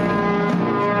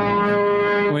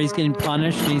 Where he's getting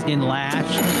punished and he's getting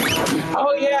lashed.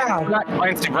 Oh, yeah. Not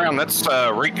Clancy Brown. That's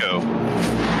Rico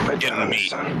getting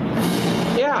beat.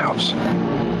 Yeah.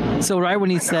 So right when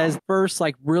he says first,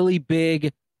 like really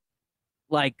big,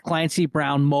 like Clancy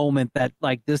Brown moment that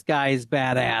like this guy is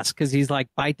badass because he's like,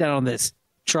 bite down on this.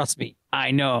 Trust me,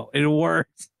 I know it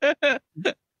works.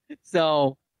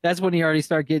 So that's when he already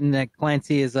started getting that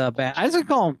Clancy is bad. I just gonna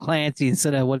call him Clancy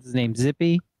instead of what's his name,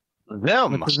 Zippy.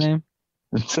 Zim. What's his name?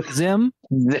 Zim.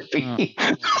 Zippy.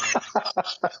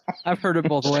 I've heard it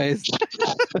both ways.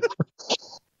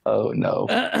 Oh no.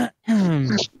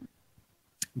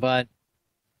 But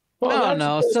Well, I don't that's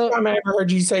know. the first So time I ever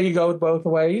heard you say you go both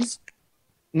ways.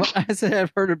 I said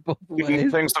I've heard it both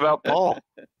ways. Things about Paul.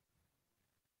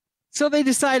 So they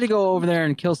decide to go over there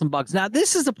and kill some bugs. Now,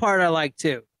 this is the part I like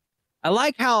too. I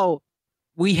like how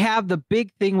we have the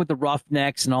big thing with the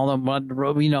Roughnecks and all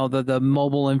the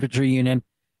mobile infantry unit,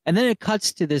 and then it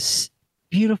cuts to this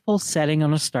beautiful setting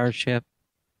on a starship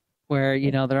where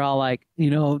they're all like,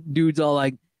 dudes all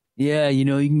like, yeah, you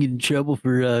can get in trouble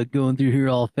for going through here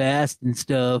all fast and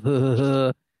stuff.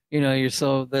 You're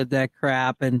so that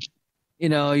crap, and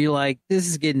you're like, this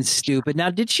is getting stupid. Now,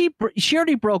 did she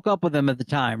already broke up with him at the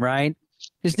time, right?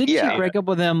 Because didn't she break up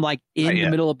with him like in the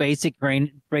middle of basic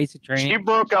training? She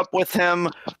broke up with him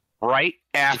right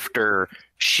after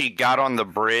she got on the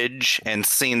bridge and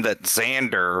seen that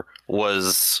Xander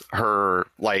was her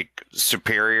like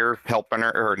superior, helping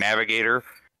her navigator.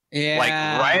 Yeah. Like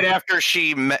right after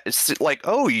she met, like,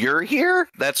 oh, you're here?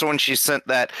 That's when she sent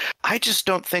that, I just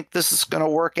don't think this is going to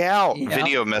work out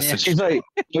video message. She's like,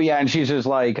 and she's just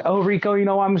like, oh, Rico,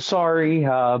 I'm sorry,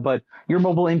 but you're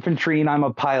mobile infantry and I'm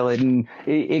a pilot and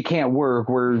it can't work.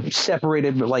 We're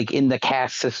separated like in the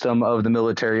caste system of the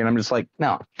military. And I'm just like,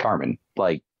 no, Carmen,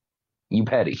 like, you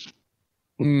petty.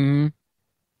 Mm-hmm.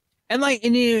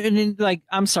 And like,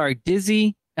 I'm sorry,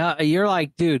 Dizzy, you're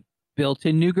like, dude,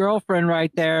 built-in new girlfriend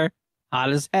right there,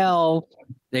 hot as hell.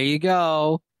 There you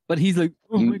go. But he's like,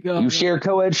 oh my god, you share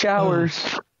co-ed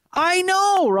showers. I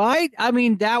know, right? I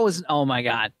mean, that was, oh my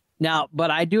god. Now, but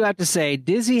I do have to say,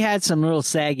 Dizzy had some real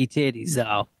saggy titties,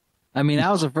 though. I mean, that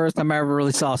was the first time I ever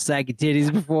really saw saggy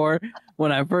titties before.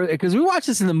 When I first, because we watched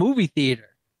this in the movie theater,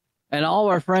 and all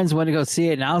our friends went to go see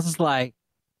it, and I was just like,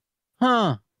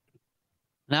 huh,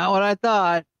 not what I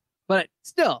thought, but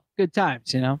still, good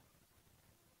times,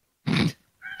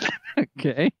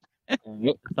 Okay.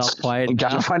 It's all quiet. You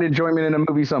gotta find enjoyment in a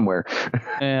movie somewhere.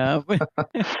 Yeah.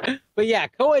 But yeah,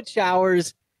 co-ed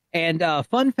showers. And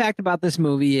fun fact about this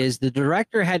movie is the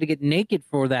director had to get naked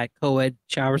for that co-ed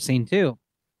shower scene too.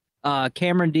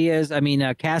 Cameron Diaz,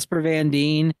 Casper Van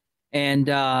Dien and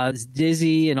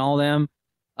Dizzy and all them,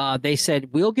 they said,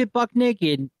 we'll get buck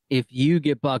naked if you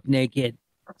get buck naked.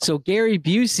 So Gary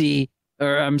Busey,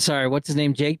 or I'm sorry, what's his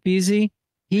name? Jake Busey?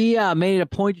 He made it a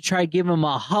point to try to give him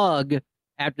a hug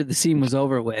after the scene was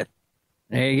over with.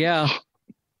 There you go.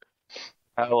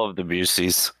 I love the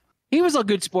Buseys. He was a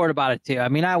good sport about it, too. I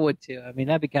mean, I would, too. I mean,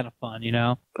 that'd be kind of fun, It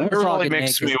really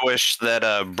makes me wish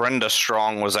that Brenda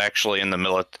Strong was actually in the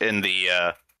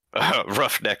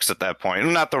Roughnecks at that point.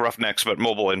 Not the Roughnecks, but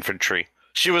mobile infantry.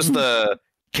 She was the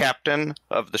captain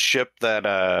of the ship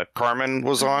that Carmen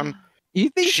was on. You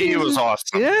think she was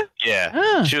awesome? Yeah?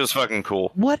 Yeah. She was fucking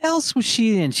cool. What else was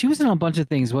she in? She was in a bunch of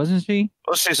things, wasn't she?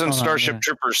 Well, she's in Starship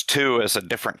Troopers 2 as a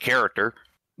different character.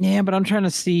 Yeah, but I'm trying to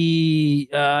see.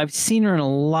 I've seen her in a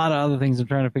lot of other things. I'm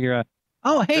trying to figure out.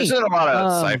 Oh, hey. She's in a lot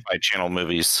of Sci-Fi Channel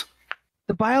movies.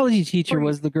 The biology teacher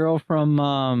was the girl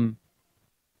from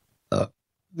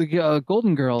the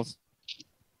Golden Girls.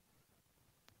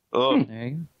 Oh, there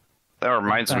you go. That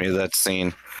reminds me of that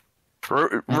scene.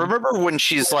 Remember when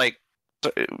she's like,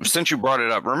 since you brought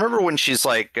it up, remember when she's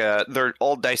like, they're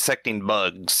all dissecting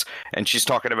bugs, and she's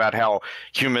talking about how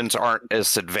humans aren't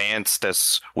as advanced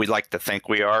as we like to think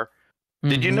we are? Mm-hmm.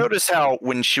 Did you notice how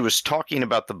when she was talking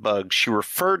about the bugs, she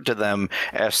referred to them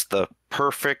as the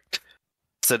perfect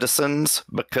citizens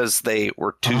because they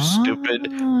were too stupid?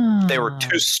 They were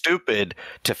too stupid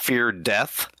to fear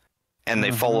death, and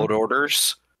they followed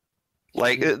orders.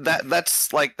 Like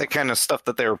that's like the kind of stuff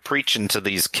that they were preaching to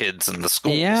these kids in the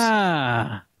schools.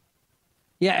 Yeah.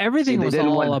 Yeah, everything was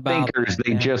all about thinkers.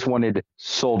 They just wanted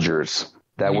soldiers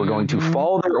that were going to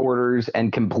follow their orders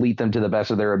and complete them to the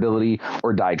best of their ability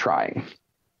or die trying.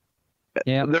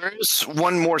 Yeah. There is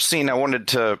one more scene I wanted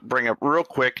to bring up real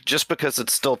quick, just because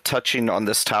it's still touching on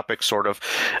this topic, sort of,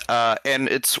 and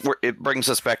it brings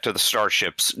us back to the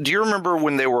starships. Do you remember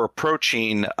when they were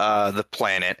approaching the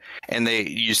planet and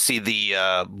you see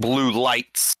the blue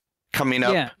lights coming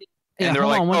up? Yeah. And they're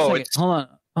hold like, on one "Oh, second. it's Hold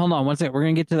on 1 second. We're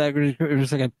gonna get to that in a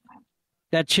second.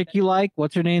 That chick you like,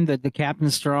 what's her name? The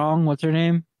Captain Strong, what's her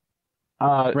name?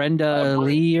 Brenda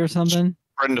Lee or something?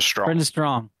 Brenda Strong. Brenda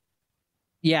Strong.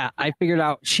 Yeah, I figured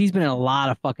out she's been in a lot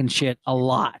of fucking shit. A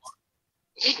lot.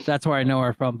 That's where I know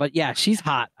her from. But yeah, she's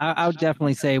hot. I would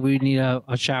definitely say we need a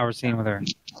shower scene with her.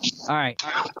 All right.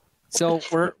 So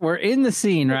we're in the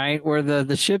scene, right? Where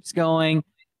the ship's going,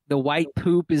 the white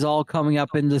poop is all coming up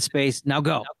into space. Now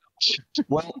go.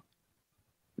 Well,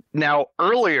 now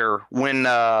earlier when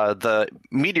the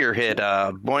meteor hit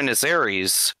Buenos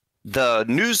Aires, the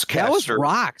newscaster That was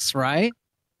rocks, right?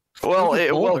 Well,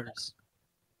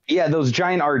 yeah, those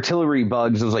giant artillery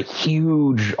bugs, those like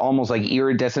huge, almost like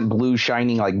iridescent blue,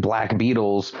 shining like black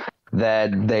beetles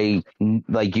that they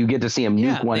like. You get to see them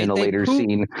nuke one in a later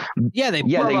scene. Yeah, they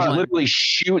literally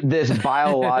shoot this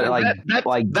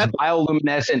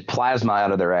bioluminescent plasma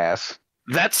out of their ass.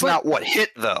 That's not what hit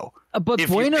though. But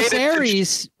Buenos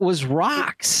Aires was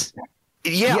rocks.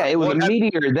 Yeah, it was a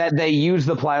meteor that they used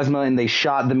the plasma and they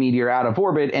shot the meteor out of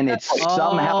orbit, and it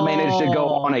somehow managed to go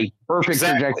on a perfect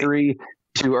trajectory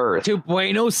to Earth. To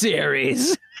Buenos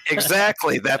Aires.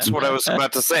 Exactly. That's what I was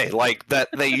about to say. Like that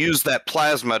they used that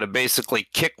plasma to basically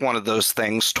kick one of those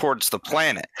things towards the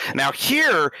planet. Now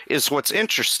here is what's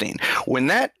interesting. When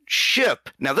that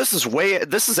ship, now this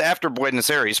is after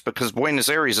Buenos Aires, because Buenos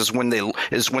Aires is when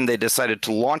they decided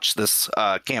to launch this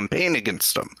campaign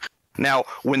against them. Now,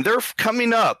 when they're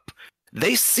coming up,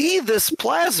 they see this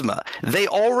plasma. They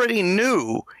already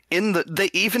knew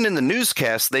even in the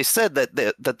newscast, they said that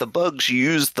the bugs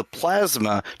used the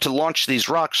plasma to launch these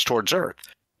rocks towards Earth.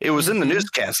 It was in the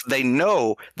newscast. They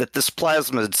know that this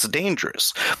plasma is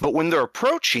dangerous. But when they're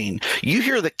approaching, you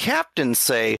hear the captain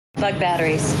say, "Bug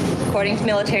batteries. According to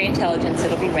military intelligence,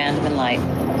 it'll be random and light."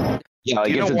 Yeah,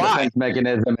 it gets a defense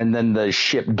mechanism, and then the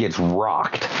ship gets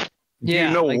rocked. Do you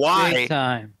know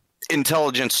why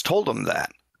intelligence told them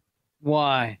that?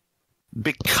 Why?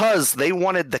 Because they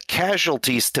wanted the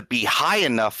casualties to be high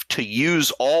enough to use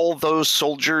all those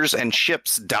soldiers and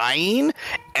ships dying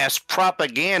as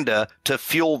propaganda to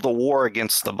fuel the war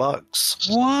against the bugs.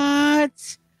 What?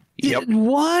 Yep.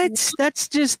 What? That's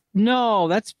just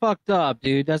that's fucked up,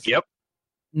 dude. That's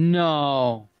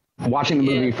no. Watching the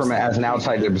movie as an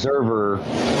outside observer,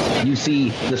 you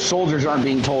see the soldiers aren't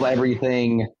being told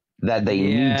everything that they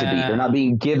need to be. They're not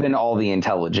being given all the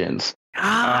intelligence.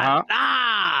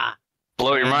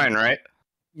 Blow your mind, right?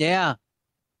 Yeah.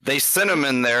 They sent them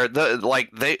in there.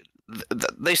 They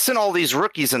sent all these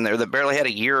rookies in there that barely had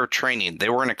a year of training. They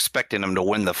weren't expecting them to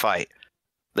win the fight.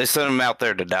 They sent them out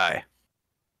there to die.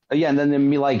 Yeah, and then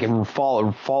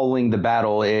following the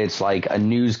battle, it's like a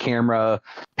news camera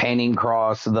panning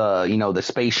across the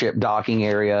spaceship docking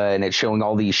area, and it's showing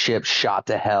all these ships shot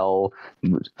to hell,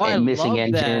 and missing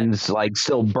engines, like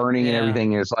still burning and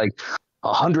everything. And it's like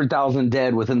 100,000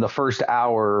 dead within the first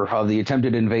hour of the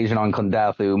attempted invasion on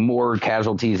Kondathu. More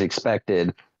casualties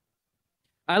expected.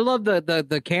 I love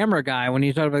the camera guy. When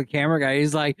you talk about the camera guy,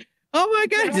 he's like, "Oh my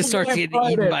god!" He just starts getting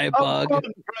eaten by a bug.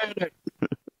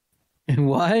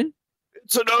 What?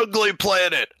 It's an ugly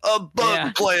planet. A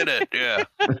bug planet. Yeah.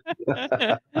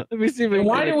 Let me see.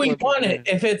 Why do we want it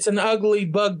if it's an ugly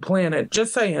bug planet?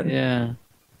 Just saying. Yeah.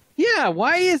 Yeah.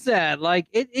 Why is that? Like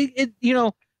it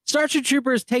Starship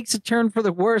Troopers takes a turn for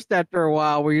the worst after a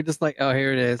while, where you're just like, oh,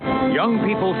 here it is. Young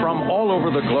people from all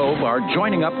over the globe are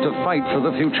joining up to fight for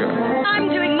the future. I'm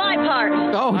doing my part.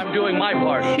 Oh, I'm doing my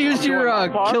part. Here's your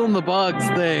killing the bugs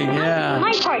thing. Yeah.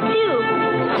 My part too.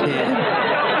 Yeah.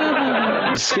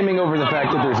 Skimming over the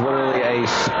fact that there's literally a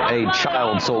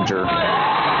child soldier.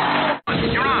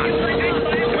 You're on.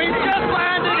 We've just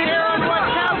landed here on what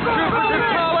Scout Troopers are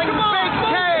calling Big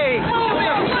K. We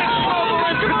have 6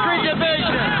 Mobile Infantry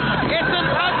Division. It's an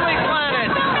ugly planet.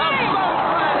 A bug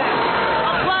planet.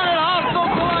 A planet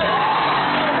hostile to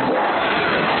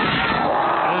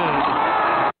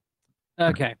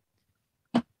life. Okay.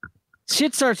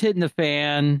 Shit starts hitting the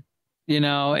fan.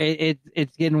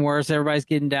 It's getting worse. Everybody's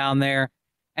getting down there.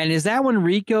 And is that when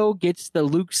Rico gets the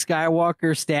Luke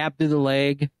Skywalker stabbed through the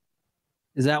leg?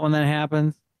 Is that when that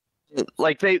happens?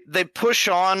 Like they push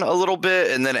on a little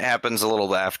bit, and then it happens a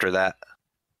little after that.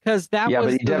 Because that was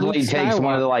but he definitely takes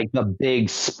one of the big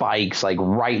spikes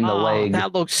right in the leg.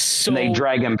 That looks so. And they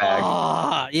drag him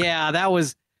back. Yeah, that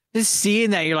was just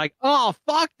seeing that. You're like, oh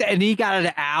fuck that, and he got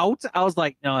it out. I was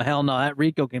like, no, hell no, that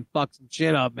Rico can fuck some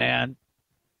shit up, man.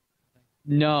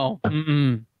 No,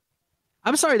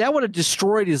 I'm sorry, that would have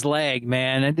destroyed his leg,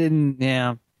 man. It didn't,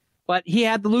 yeah. But he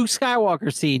had the Luke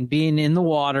Skywalker scene, being in the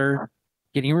water,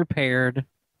 getting repaired,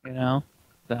 So.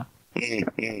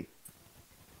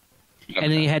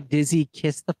 And then you had Dizzy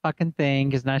kiss the fucking thing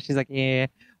because now she's like, yeah.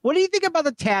 What do you think about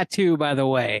the tattoo, by the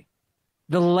way?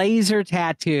 The laser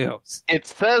tattoos. It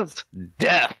says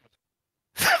death.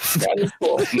 That is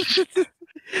cool.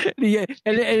 Yeah,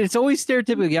 and it's always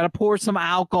stereotypical. You got to pour some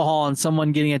alcohol on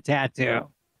someone getting a tattoo.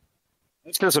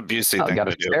 It's just a Busey thing got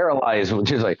to to do. sterilize,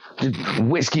 which is like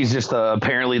whiskey's just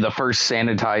apparently the first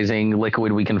sanitizing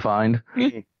liquid we can find.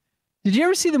 Did you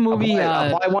ever see the movie?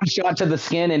 Apply 1 shot to the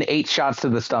skin and 8 shots to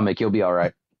the stomach. You'll be all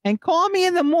right. And call me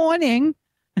in the morning.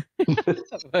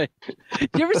 Did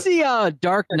you ever see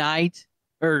Dark Knight?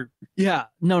 Or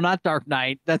no, not Dark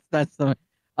Knight. That's the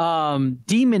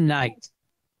Demon Knight.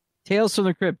 Tales from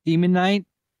the Crypt, Demon Knight.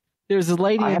 There's a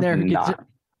lady in there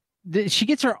who she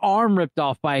gets her arm ripped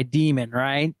off by a demon,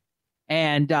 right?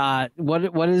 And what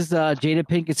does Jada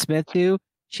Pinkett Smith do?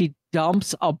 She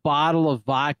dumps a bottle of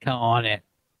vodka on it.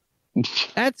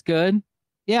 That's good.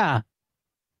 Yeah.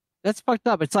 That's fucked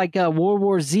up. It's like World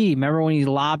War Z. Remember when he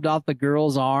lobbed off the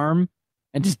girl's arm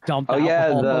and just dumped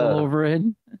alcohol all over it?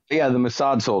 Yeah, the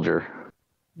Mossad soldier.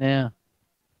 Yeah.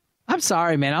 I'm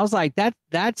sorry, man. I was like,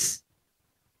 that's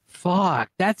fuck.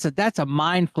 That's a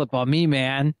mind flip on me,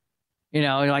 man. You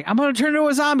know, you're like, I'm gonna turn into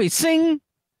a zombie. Sing.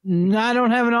 No, I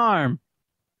don't have an arm.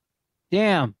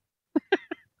 Damn.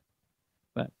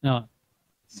 But no.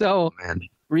 So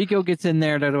Rico gets in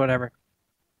there to whatever.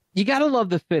 You gotta love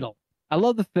the fiddle. I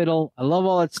love the fiddle. I love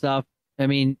all that stuff. I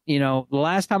mean, you know, the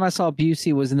last time I saw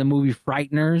Busey was in the movie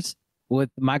Frighteners with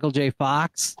Michael J.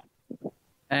 Fox.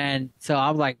 And so I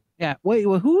was like, yeah, wait,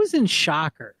 well, who was in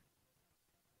Shocker?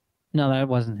 No, that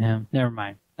wasn't him. Never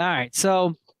mind. All right.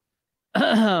 So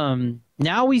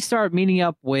now we start meeting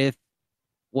up with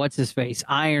what's his face?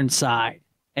 Ironside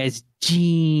as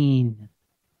Gene.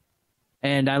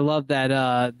 And I love that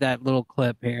that little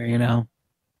clip here, you know.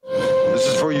 This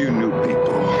is for you new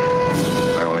people.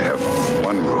 I only have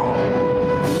one rule.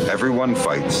 Everyone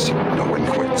fights, no one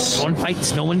quits. One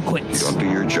fights, no one quits. You don't do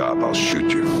your job, I'll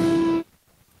shoot you.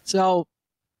 So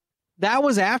that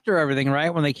was after everything,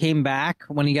 right? When they came back,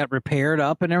 when he got repaired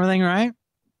up and everything, right?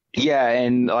 Yeah,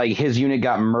 and like his unit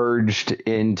got merged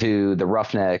into the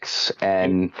Roughnecks,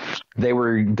 and they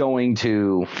were going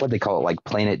to what they call it, like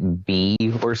Planet B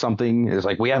or something. It's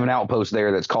like we have an outpost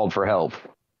there that's called for help.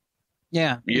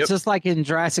 Yeah, it's just like in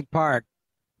Jurassic Park,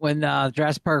 when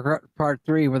Jurassic Park Part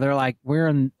 3, where they're like, we're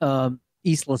in Isla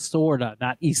Sorda,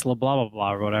 not Isla blah blah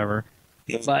blah or whatever.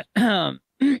 But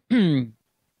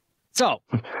so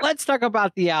let's talk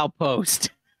about the outpost.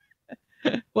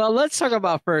 Well, let's talk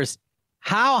about first.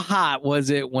 How hot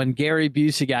was it when Gary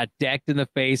Busey got decked in the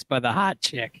face by the hot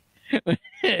chick?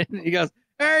 He goes,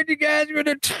 "Heard you guys were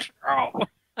the." Oh,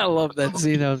 I love that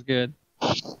scene. That was good.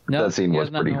 No, that scene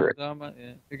was pretty great. Yeah.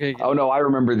 Okay, oh no, I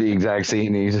rememor the exact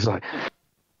scene. He's like,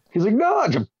 no,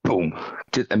 just boom,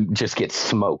 just gets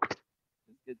smoked.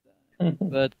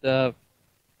 But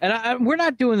and we're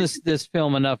not doing this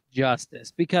film enough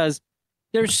justice because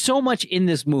there's so much in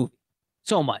this movie,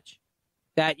 so much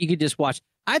that you could just watch.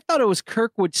 I thought it was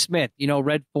Kirkwood Smith, you know,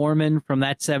 Red Foreman from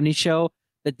that 70s show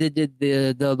that did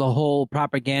the whole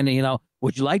propaganda, you know,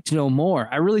 would you like to know more?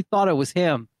 I really thought it was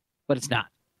him, but it's not.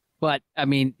 But, I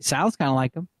mean, it sounds kind of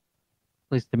like him.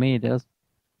 At least to me it does.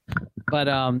 But,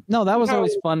 no, that was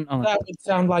always fun. That would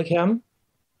sound like him.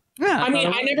 Yeah. I mean,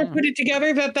 I never put it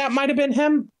together that might have been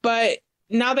him, but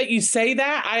now that you say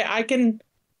that, I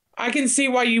can see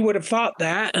why you would have thought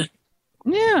that.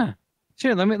 Yeah.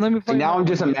 Sure, let me play. Now I'm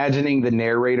just imagining the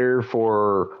narrator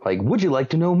for like, would you like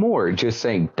to know more? Just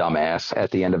saying dumbass at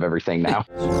the end of everything now.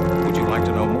 Would you like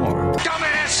to know more?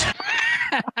 Dumbass!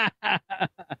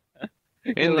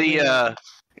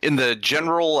 In the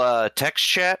general text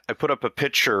chat, I put up a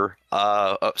picture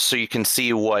so you can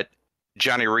see what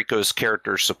Johnny Rico's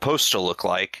character is supposed to look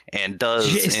like and does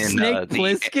in Snake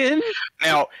Plissken?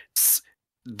 Now,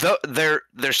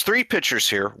 there's 3 pictures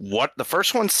here. The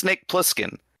first one's Snake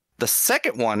Plissken. The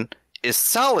second one is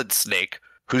Solid Snake,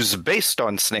 who's based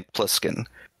on Snake Plissken.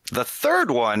 The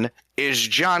third one is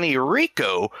Johnny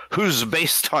Rico, who's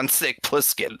based on Snake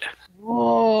Plissken.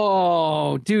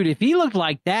 Whoa, dude, if he looked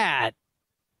like that,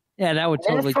 yeah, that would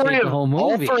totally change the whole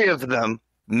movie. All 3 of them,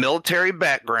 military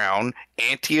background,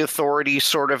 anti-authority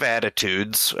sort of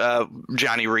attitudes.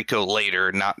 Johnny Rico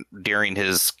later, not during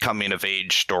his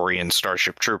coming-of-age story in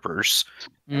Starship Troopers.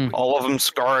 All of them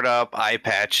scarred up, eye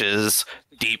patches,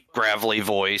 deep, gravelly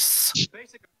voice.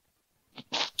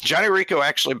 Johnny Rico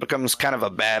actually becomes kind of a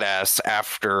badass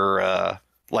after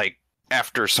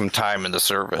some time in the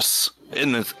service,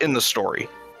 in the story.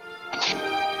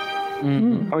 I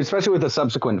mean, especially with the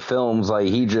subsequent films, like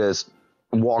he just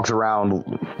walks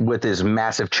around with this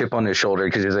massive chip on his shoulder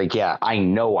because he's like, yeah, I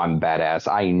know I'm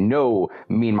badass. I know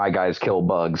me and my guys kill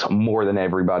bugs more than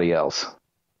everybody else.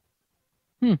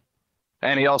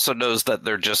 And he also knows that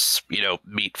they're just,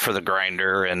 meat for the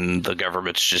grinder and the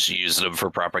government's just using them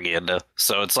for propaganda.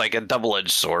 So it's like a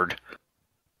double-edged sword.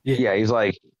 Yeah, he's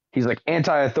like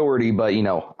anti-authority, but,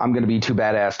 I'm going to be too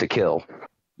badass to kill.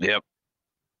 Yep.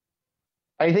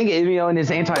 I think, in his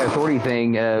anti-authority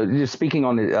thing, just speaking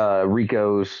on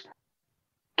Rico's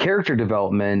character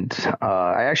development,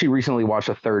 I actually recently watched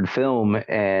a third film,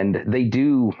 and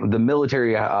the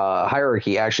military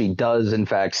hierarchy actually does, in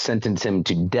fact, sentence him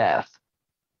to death.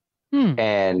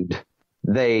 And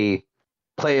they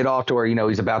play it off to where,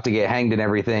 he's about to get hanged and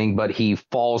everything, but he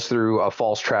falls through a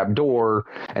false trap door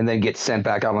and then gets sent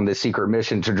back out on this secret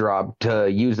mission to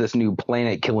use this new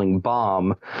planet killing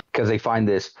bomb because they find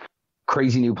this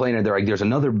crazy new planet. They're like, there's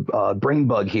another brain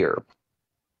bug here.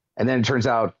 And then it turns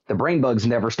out the brain bugs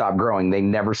never stop growing. They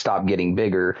never stop getting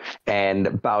bigger. And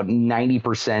about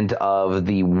 90% of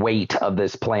the weight of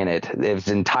this planet, its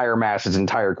entire mass, its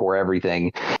entire core,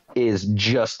 everything, is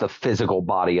just the physical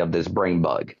body of this brain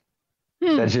bug.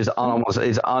 That's just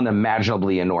is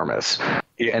unimaginably enormous.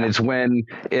 Yeah. And it's when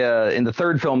in the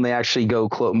third film, they actually go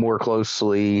more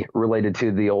closely related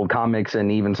to the old comics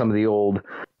and even some of the old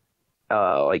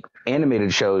like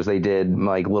animated shows they did,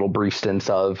 like little brief stints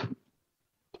of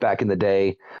back in the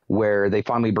day, where they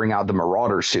finally bring out the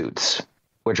Marauder suits,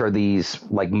 which are these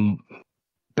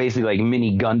basically like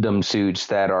mini Gundam suits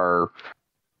that are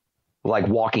like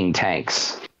walking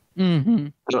tanks. Mm-hmm.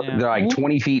 Yeah. They're like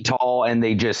 20 feet tall, and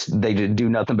they just do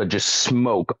nothing but just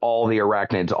smoke all the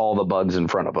arachnids, all the bugs in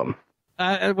front of them.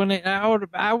 I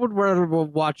would rather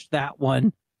watch that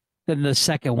one than the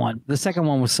second one. The second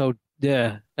one was so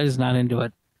I was not into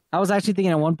it. I was actually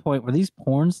thinking at one point, were these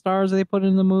porn stars they put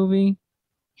in the movie?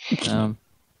 I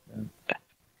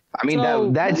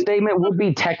mean, that statement would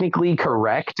be technically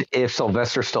correct if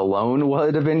Sylvester Stallone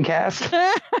would have been cast.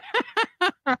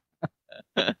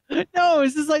 No,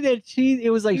 it's just like that. It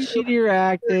was like shittier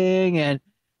acting, and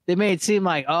they made it seem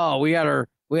like, oh, we had our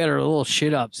little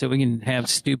shit up so we can have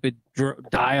stupid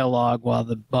dialogue while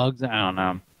the bugs. I don't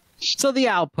know. So the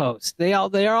outpost,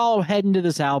 they're all heading to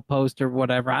this outpost or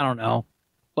whatever. I don't know,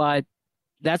 but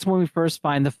that's when we first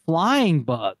find the flying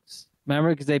bugs. Remember,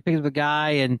 because they pick up the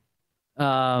guy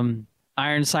and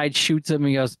Ironside shoots him. And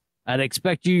he goes, "I'd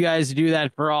expect you guys to do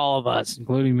that for all of us,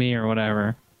 including me or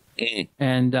whatever."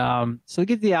 And so they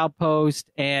get to the outpost,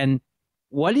 and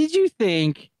what did you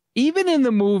think? Even in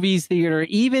the movies theater,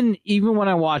 even when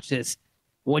I watch this,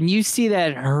 when you see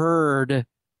that herd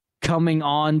coming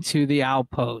onto the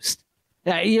outpost,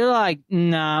 you're like,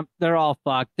 nah, they're all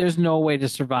fucked. There's no way to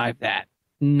survive that.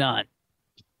 None.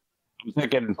 I'm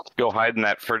thinking go hide in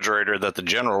that refrigerator that the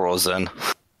general was in.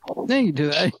 Then you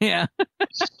do that, yeah.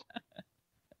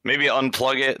 Maybe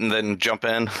unplug it and then jump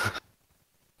in.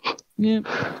 Yeah,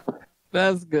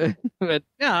 that's good. But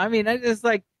yeah, I mean, it's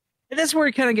like, that's where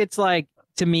it kind of gets like,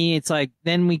 to me, it's like,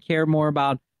 then we care more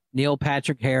about Neil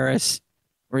Patrick Harris,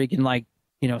 where he can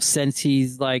sense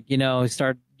he's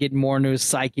start getting more into his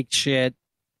psychic shit.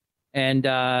 And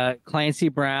Clancy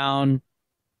Brown,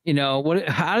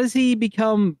 how does he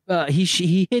become,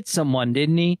 he hit someone,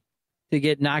 didn't he? To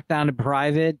get knocked down to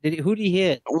private? Who did he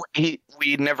hit?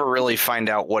 We never really find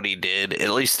out what he did, at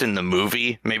least in the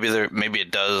movie. Maybe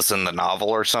it does in the novel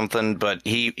or something, but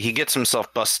he gets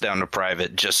himself busted down to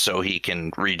private just so he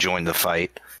can rejoin the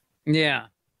fight. Yeah.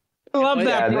 I love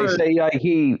that. They say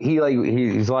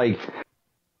he's like,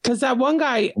 because that one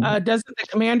guy, doesn't the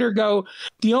commander go,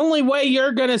 the only way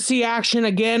you're going to see action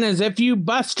again is if you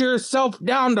bust yourself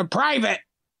down to private.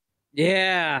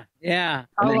 Yeah, yeah.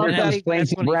 And then here comes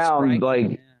Clancy Brown,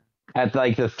 at the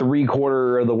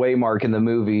 3/4 of the way mark in the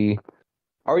movie.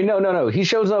 Or no. He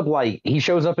shows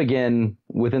up again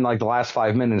within the last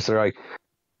 5 minutes. They're like,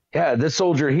 yeah, this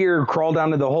soldier here crawled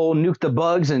down to the hole, nuked the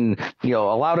bugs, and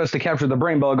allowed us to capture the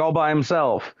brain bug all by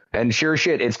himself. And sure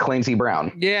shit, it's Clancy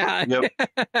Brown. Yeah. Yep.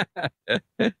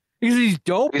 Because he's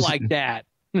dope like that.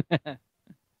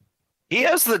 He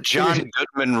has the John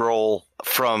Goodman role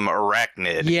from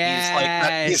Arachnid.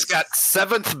 Yeah, he's got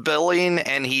 7th billing,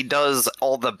 and he does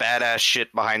all the badass shit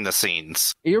behind the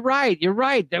scenes. You're right. I'm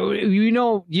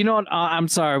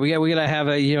sorry. We gotta have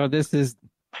a. This is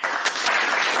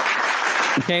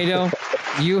Kato.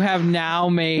 You have now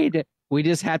made. We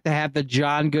just have to have the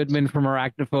John Goodman from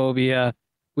Arachnophobia.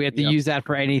 We have to use that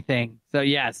for anything. So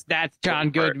yes, that's John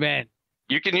Goodman.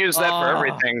 You can use that for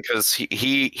everything because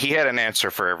he had an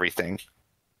answer for everything.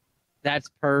 That's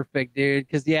perfect, dude.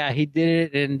 Because he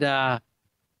did it, and oh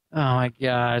my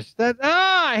gosh,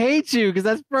 I hate you because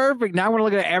that's perfect. Now I want to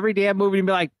look at every damn movie and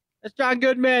be like, that's John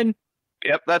Goodman.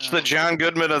 Yep, that's the John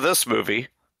Goodman of this movie.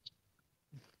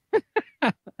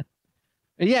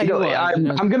 Yeah,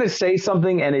 I'm going to say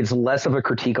something, and it's less of a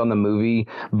critique on the movie,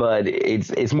 but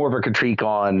it's more of a critique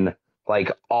on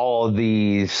like all of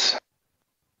these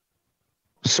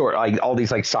sci-fi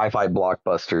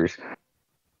blockbusters.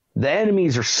 The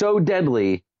enemies are so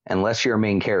deadly unless you're a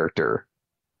main character.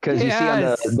 Because you see on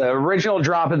the original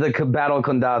drop of the Battle of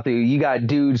Kundatu, you got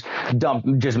dudes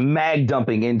just mag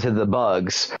dumping into the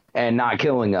bugs and not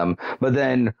killing them. But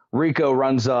then Rico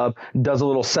runs up, does a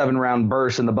little 7-round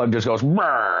burst, and the bug just goes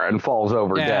and falls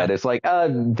over dead. It's like,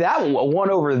 that one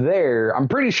over there, I'm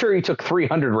pretty sure he took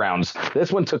 300 rounds.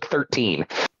 This one took 13.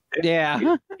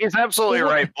 Yeah, he's absolutely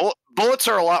right. Bullets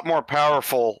are a lot more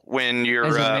powerful when you're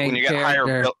when you get higher.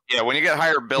 When you get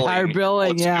higher billing,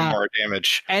 bullets do more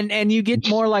damage, and you get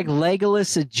more like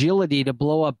Legolas agility to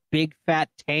blow up big fat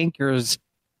tankers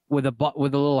with a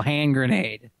little hand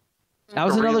grenade. That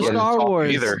was another Star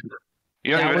Wars.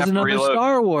 That was another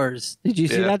Star Wars. Did you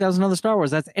see that? That was another Star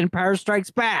Wars. That's Empire Strikes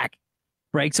Back.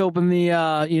 Breaks open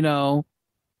the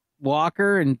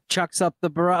walker and chucks up the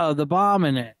bomb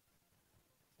in it.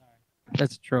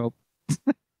 That's a trope.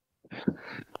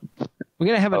 We're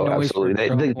gonna have a noise.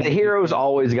 Absolutely. The heroes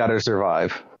always got to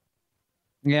survive.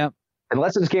 Yeah.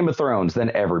 Unless it's Game of Thrones,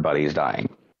 then everybody's dying.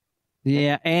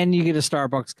 Yeah, and you get a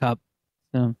Starbucks cup.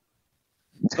 So.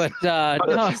 But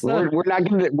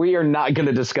we are not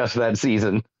gonna discuss that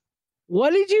season. What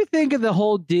did you think of the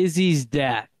whole Dizzy's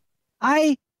death?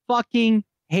 I fucking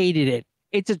hated it.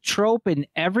 It's a trope in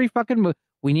every fucking movie.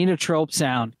 We need a trope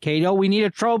sound, Kato. We need a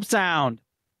trope sound.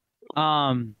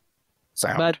 Sound.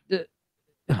 But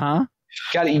huh?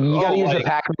 You gotta use the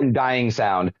Pac-Man dying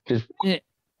sound. Just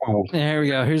there we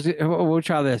go. We'll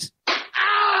try this.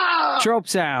 Trope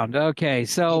sound. Okay,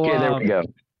 so there we go.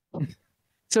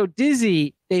 So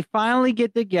Dizzy, they finally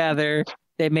get together.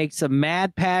 They make some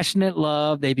mad, passionate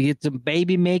love. They get some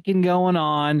baby making going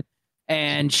on,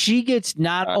 and she gets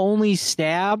not only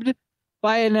stabbed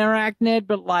by an arachnid,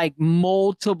 but like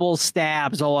multiple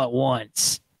stabs all at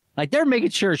once. Like they're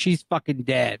making sure she's fucking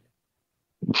dead.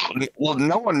 Well,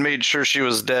 no one made sure she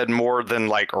was dead more than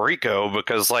like Rico,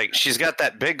 because like she's got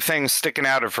that big thing sticking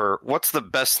out of her. What's the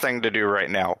best thing to do right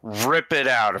now? Rip it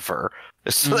out of her.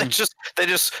 So they just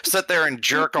sit there and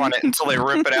jerk on it until they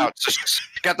rip it out. So she's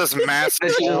got this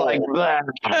massive like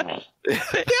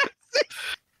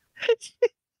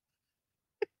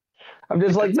I'm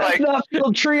just like, that's not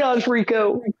field triage,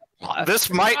 Rico. This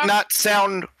might not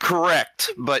sound correct,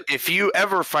 but if you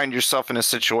ever find yourself in a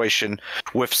situation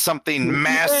with something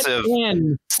massive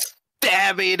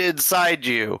stabbing inside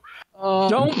you,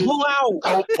 don't pull out.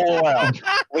 Don't pull out.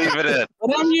 Leave it in.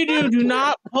 Whatever you do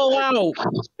not pull out.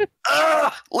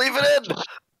 Leave it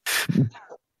in.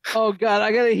 Oh God,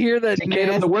 I gotta hear that.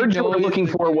 The word you were looking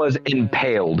for was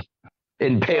impaled.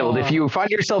 Impaled. If you find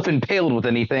yourself impaled with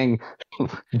anything,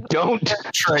 don't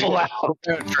pull out.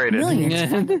 Don't trade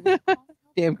it.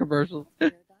 Damn commercials. Yeah,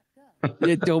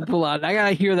 don't pull out. I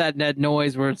gotta hear that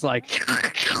noise where it's like,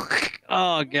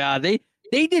 oh God, they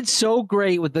did so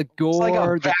great with the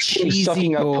gore, the cheesy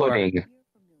gore.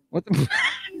 What the?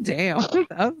 Damn.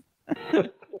 All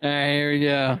right, here we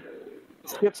go.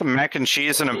 Let's get some mac and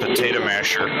cheese and a potato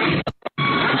masher.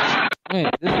 Wait,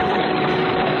 this is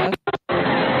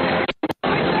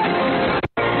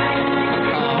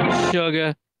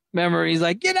Sugar. Remember, he's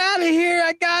like, get out of here,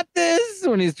 I got this,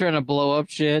 when he's trying to blow up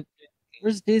shit.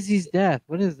 Where's Dizzy's death?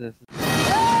 What is this?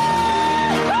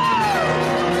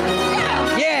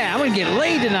 Yeah, I'm gonna get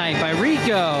laid tonight by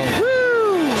Rico.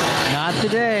 Woo! Not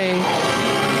today.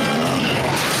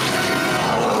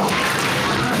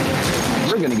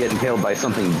 We're gonna get impaled by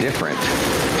something different.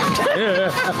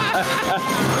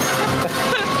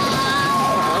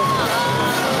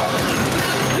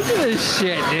 Look at this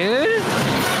shit, dude.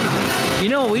 You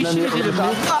know what we should have did a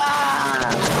movie?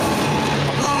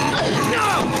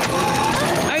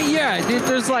 Yeah, dude,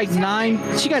 there's like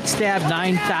 9. She got stabbed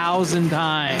 9,000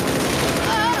 times.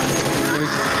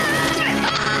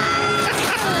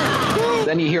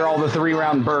 Then you hear all the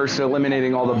 3-round bursts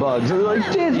eliminating all the bugs. They're like,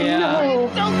 Dizzy, no!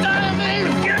 Don't die,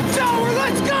 man! Get over,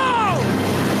 let's go!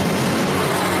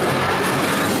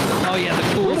 Oh yeah, the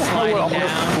cool sliding down.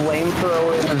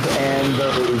 Flamethrowers and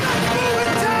those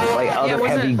other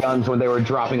heavy guns when they were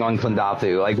dropping on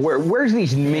Kundatu. Like, where's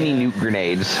these mini nuke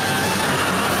grenades?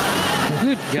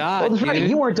 Good God, well, that's right.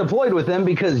 You weren't deployed with them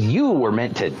because you were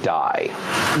meant to die.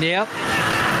 Yep.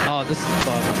 Oh, this is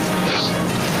fun.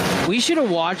 We should have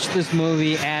watched this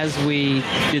movie as we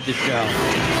did the show.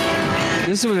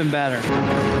 This would have been better.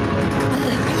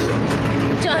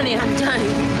 Johnny, I'm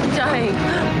dying. I'm dying.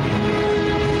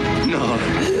 No.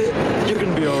 You're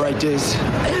gonna be all right, Diz.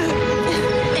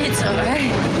 It's all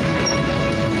right.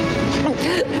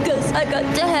 Because I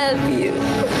got to have you.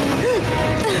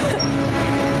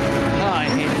 Oh, I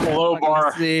hate Low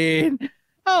bar scene.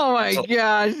 Oh my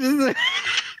gosh.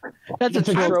 That's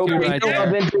a trope right there.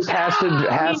 Love interest has to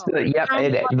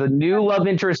the new love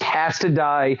interest has to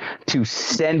die to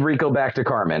send Rico back to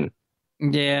Carmen.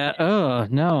 Yeah. Oh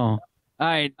no. All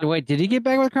right. Wait. Did he get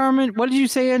back with Carmen? What did you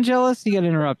say, Angelus? He got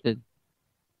interrupted.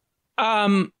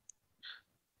 Of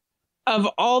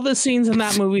all the scenes in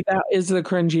that movie, that is the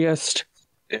cringiest.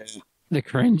 The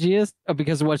cringiest? Oh,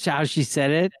 because of how she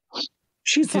said it.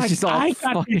 She's like, I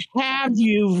got to have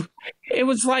you. It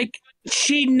was like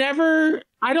she never.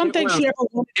 I don't think she ever.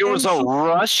 It was a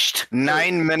rushed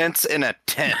 9 minutes in a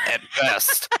tent at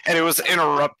best, and it was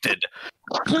interrupted.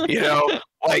 You know,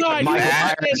 like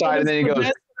side, and then he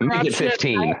goes, "Make it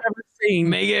 15."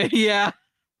 Make it, yeah.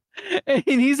 And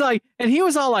he's like, and he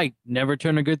was all like, "Never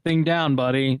turn a good thing down,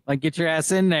 buddy. Like, get your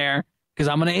ass in there, because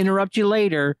I'm gonna interrupt you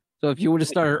later. So if you would have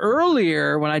started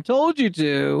earlier when I told you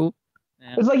to."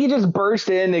 Yeah. It's like he just burst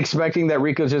in expecting that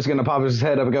Rico's just going to pop his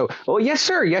head up and go, "Oh, yes,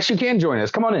 sir. Yes, you can join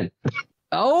us. Come on in."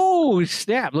 Oh,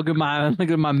 snap. Look at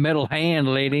my metal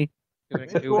hand, lady.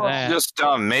 Just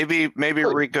dumb. Maybe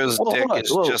Rico's dick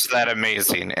is just that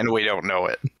amazing, and we don't know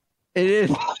it. It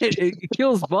is. It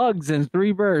kills bugs in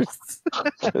 3 bursts.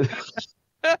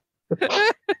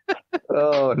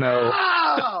 Oh, no.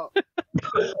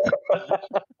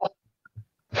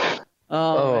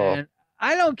 Oh, man.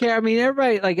 I don't care. I mean,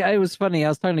 everybody, like, it was funny. I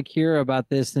was talking to Kira about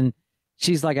this, and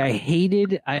she's like, I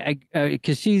hated,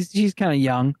 because she's kind of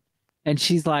young, and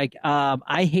she's like,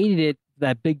 I hated it,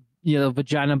 that big,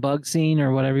 vagina bug scene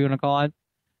or whatever you want to call it.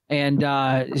 And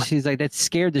she's like, that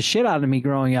scared the shit out of me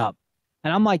growing up.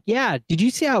 And I'm like, yeah, did you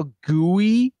see how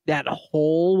gooey that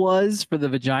hole was for the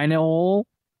vagina hole?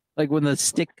 Like when the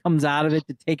stick comes out of it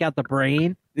to take out the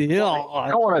brain? I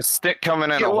don't want a stick coming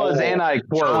in. It was, and I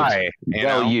quote,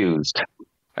 well used.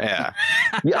 Yeah.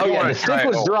 The stick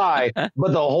was dry,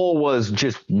 but the hole was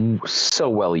just so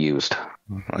well used.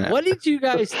 What did you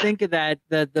guys think of that?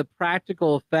 The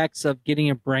practical effects of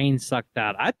getting a brain sucked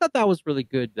out? I thought that was really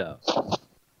good, though.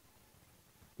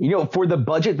 For the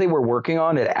budget they were working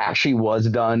on, it actually was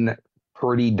done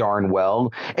pretty darn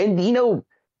well. And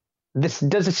does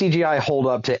the CGI hold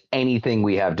up to anything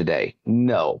we have today?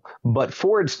 No. But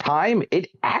for its time, it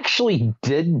actually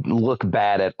didn't look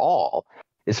bad at all.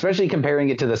 Especially comparing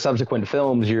it to the subsequent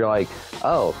films, you're like,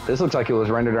 oh, this looks like it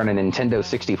was rendered on a Nintendo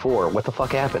 64. What the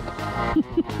fuck happened?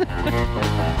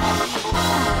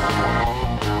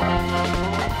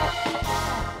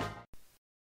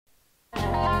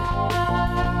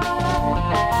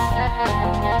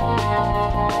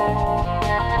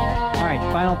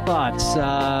 Final thoughts.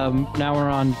 Now we're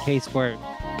on K-Squared.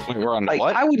 We're on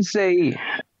what? I would say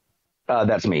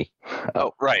that's me.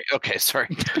 Oh, right. Okay, sorry.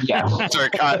 Yeah. Sorry,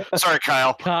 Kyle. Sorry,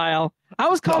 Kyle. Kyle. I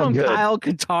was calling him Kyle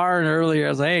Katarn earlier. I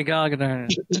was like, hey, Kyle Katarn.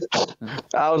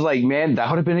 I was like, man, that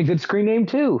would have been a good screen name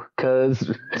too,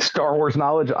 because Star Wars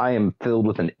knowledge I am filled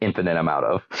with an infinite amount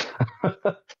of.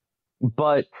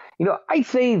 But, I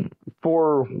say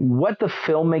for what the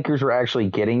filmmakers were actually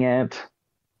getting at,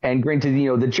 and granted,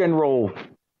 the general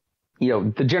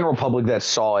public that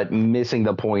saw it missing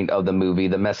the point of the movie,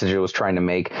 the message it was trying to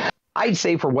make, I'd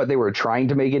say for what they were trying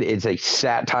to make it's a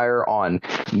satire on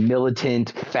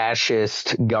militant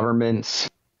fascist governments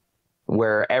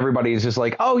where everybody is just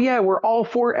like, oh yeah, we're all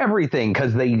for everything,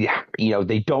 because they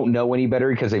don't know any better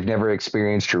because they've never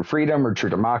experienced true freedom or true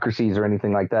democracies or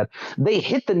anything like that. They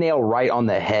hit the nail right on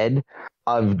the head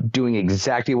of doing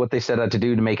exactly what they set out to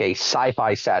do, to make a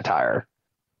sci-fi satire.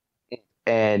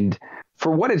 And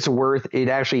for what it's worth, it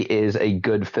actually is a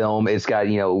good film. It's got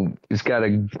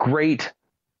a great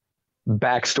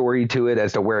backstory to it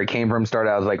as to where it came from.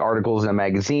 Started out as like articles in a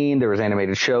magazine. There was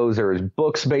animated shows. There was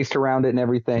books based around it and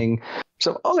everything.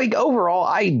 So overall,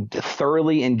 I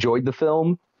thoroughly enjoyed the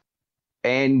film.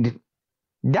 And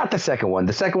not the second one.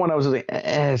 The second one, I was like,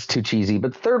 it's too cheesy.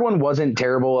 But the third one wasn't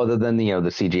terrible other than the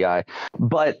CGI.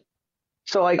 But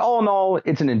so all in all,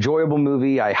 it's an enjoyable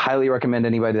movie. I highly recommend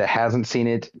anybody that hasn't seen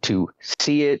it to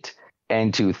see it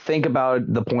and to think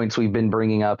about the points we've been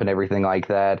bringing up and everything like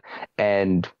that,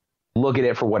 and look at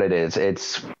it for what it is.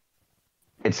 It's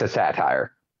a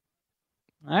satire.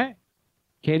 All right.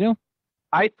 Kato?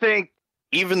 I think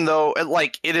even though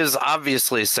it is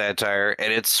obviously satire,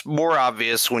 and it's more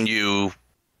obvious when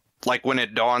when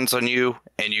it dawns on you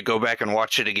and you go back and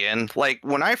watch it again. Like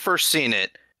when I first seen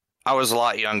it, I was a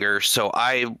lot younger, so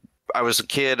I I was a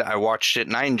kid, I watched it,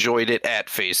 and I enjoyed it at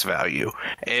face value.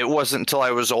 It wasn't until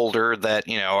I was older that,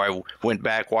 I went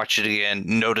back, watched it again,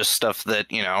 noticed stuff that,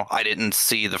 I didn't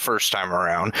see the first time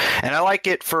around. And I like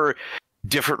it for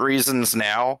different reasons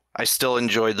now. I still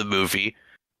enjoy the movie.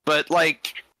 But,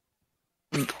 like,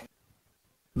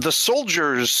 the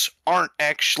soldiers aren't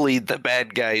actually the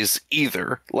bad guys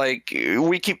either. Like,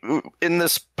 we keep in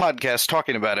this podcast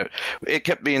talking about it. It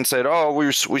kept being said, "Oh,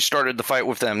 we started the fight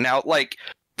with them." Now, like,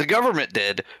 the government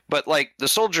did, but like the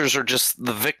soldiers are just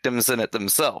the victims in it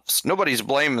themselves. Nobody's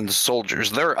blaming the soldiers.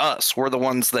 They're us. We're the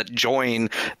ones that join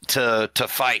to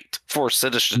fight for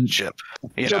citizenship.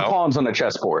 They're pawns on a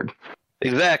chessboard.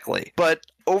 Exactly. But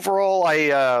overall,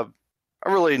 I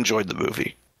really enjoyed the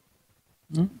movie.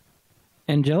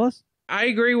 Angelus? I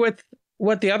agree with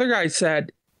what the other guy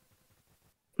said.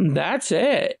 That's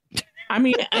it. I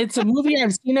mean, it's a movie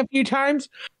I've seen a few times,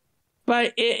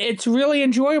 but it's really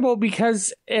enjoyable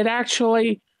because it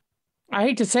actually, I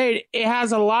hate to say it, it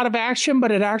has a lot of action,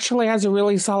 but it actually has a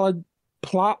really solid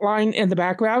plot line in the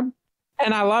background,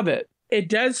 and I love it. It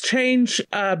does change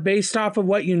based off of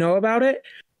what you know about it.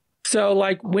 So,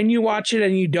 like, when you watch it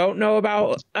and you don't know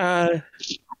about the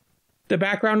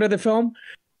background of the film,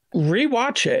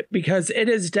 rewatch it because it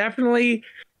is definitely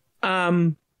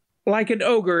like an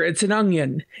ogre. It's an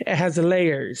onion. It has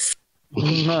layers.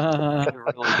 It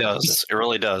really does. It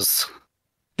really does.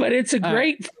 But it's a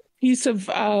great piece of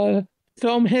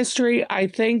film history. I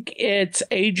think it's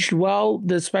aged well.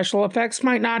 The special effects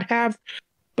might not have,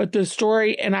 but the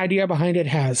story and idea behind it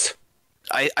has.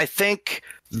 I think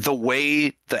the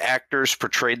way the actors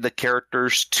portrayed the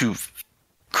characters to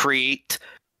create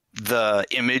the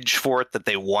image for it that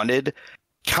they wanted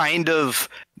kind of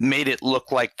made it look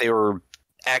like they were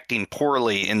acting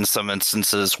poorly in some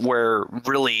instances, where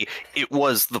really it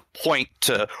was the point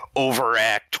to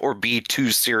overact or be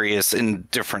too serious in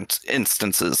different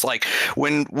instances. Like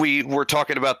when we were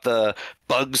talking about the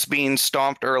bugs being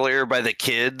stomped earlier by the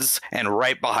kids, and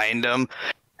right behind them,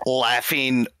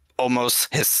 laughing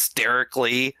almost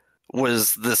hysterically,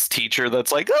 was this teacher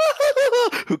that's like,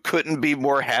 who couldn't be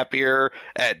more happier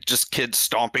at just kids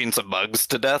stomping some bugs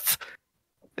to death.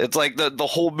 It's like the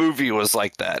whole movie was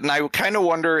like that. And I kind of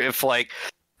wonder if like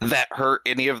that hurt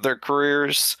any of their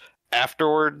careers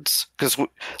afterwards. Because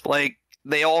like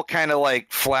they all kind of like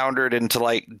floundered into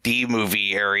like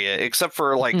D-movie area, except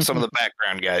for like some of the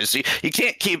background guys. You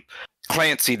can't keep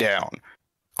Clancy down.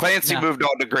 Clancy moved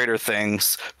on to greater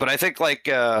things, but I think like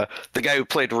the guy who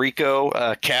played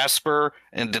Rico, Casper,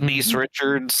 and Denise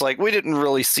Richards, like we didn't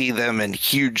really see them in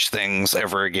huge things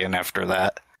ever again after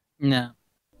that. No.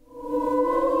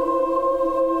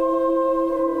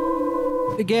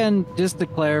 Again, just to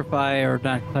clarify, or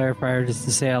not clarify, or just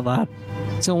to say out loud.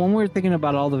 So when we're thinking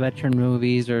about all the veteran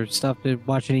movies or stuff to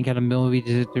watch any kind of movie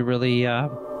to really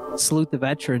salute the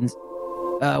veterans,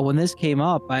 when this came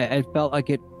up, I felt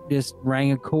like it just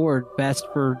rang a chord best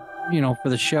for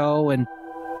the show and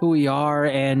who we are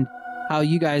and how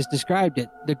you guys described it.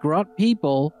 The grunt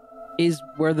people is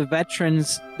where the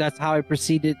veterans, that's how I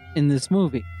perceived it in this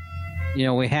movie.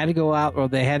 We had to go out, or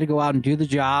they had to go out and do the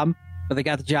job, but they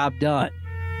got the job done.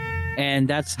 And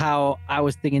that's how I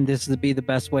was thinking this would be the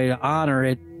best way to honor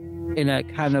it, in a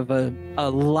kind of a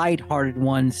lighthearted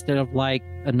one instead of like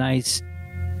a nice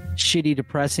shitty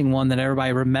depressing one that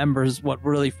everybody remembers what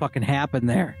really fucking happened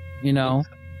there. Yeah.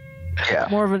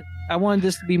 I wanted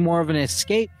this to be more of an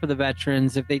escape for the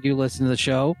veterans if they do listen to the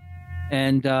show,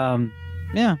 and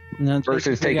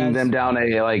versus taking them down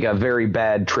a very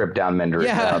bad trip down memory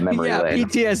lane.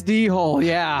 PTSD hole.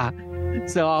 Yeah.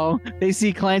 So they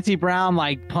see Clancy Brown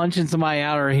like punching somebody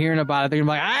out or hearing about it, they're gonna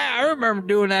be like, I remember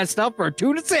doing that stuff for a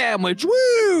tuna sandwich.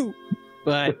 Woo!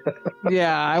 But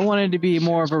yeah, I wanted to be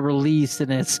more of a release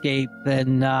and escape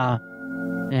than a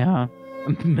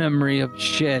memory of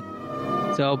shit.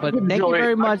 So, but thank you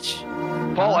very much,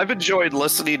 Paul. I've enjoyed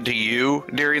listening to you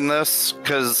during this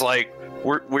because, like,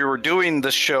 we were doing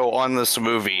this show on this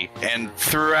movie, and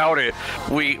throughout it,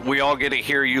 we all get to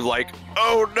hear you like,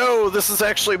 oh no, this is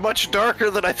actually much darker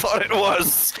than I thought it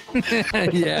was.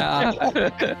 Yeah.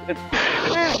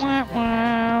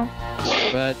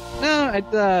 But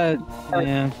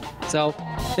no, So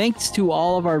thanks to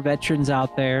all of our veterans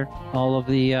out there, all of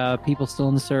the people still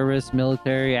in the service,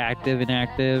 military, active,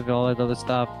 inactive, all that other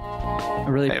stuff. I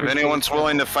really if anyone's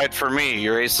willing to fight for me,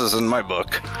 your ace is in my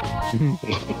book.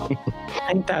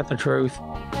 Ain't that the truth?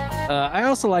 I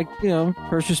also like,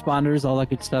 first responders, all that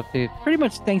good stuff too. Pretty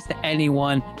much thanks to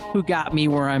anyone who got me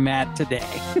where I'm at today.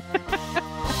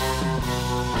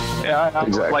 Yeah, I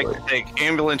would like to thank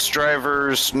ambulance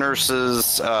drivers,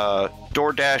 nurses,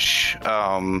 DoorDash.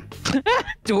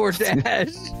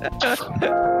 DoorDash.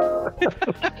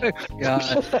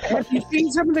 God. Have you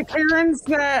seen some of the Karens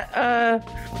that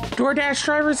DoorDash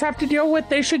drivers have to deal with?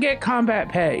 They should get combat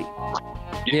pay.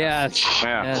 Yes.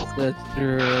 Yes, that's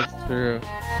true. That's true.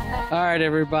 All right,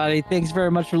 everybody. Thanks very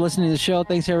much for listening to the show.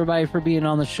 Thanks everybody for being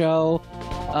on the show.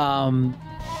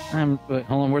 Wait,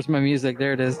 hold on. Where's my music?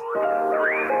 There it is.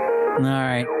 All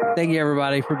right. Thank you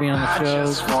everybody for being on the show.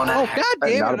 Oh God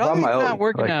damn it! Oh, it's not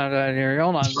working out here.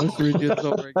 Hold on. Let's redo this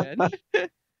over again.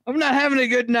 I'm not having a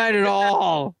good night at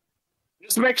all.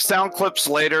 Just make sound clips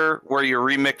later where you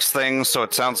remix things so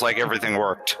it sounds like everything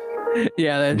worked.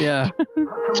 Yeah.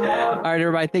 All right,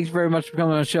 everybody. Thanks very much for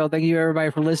coming on the show. Thank you,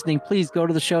 everybody, for listening. Please go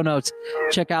to the show notes.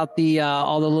 Check out the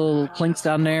all the little links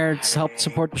down there to help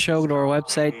support the show. Go to our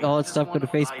website, all that stuff. Go to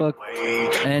Facebook.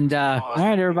 And all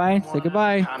right, everybody. Say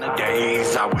goodbye. Good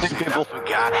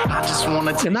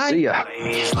night. See ya.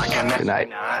 Good night.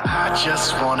 I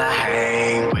just wanna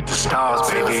hang with the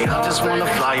stars, baby. I just wanna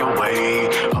fly away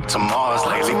up to Mars.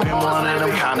 Lately been one of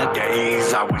them kind of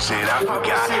days. I wish that I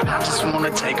forgot. I just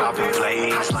wanna take off and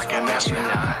blaze like an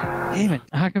astronaut. Damn it!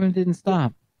 How come it didn't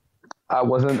stop? I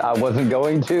wasn't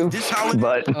going to,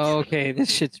 but okay,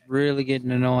 this shit's really getting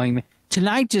annoying.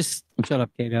 Tonight, just shut up,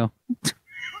 Kato.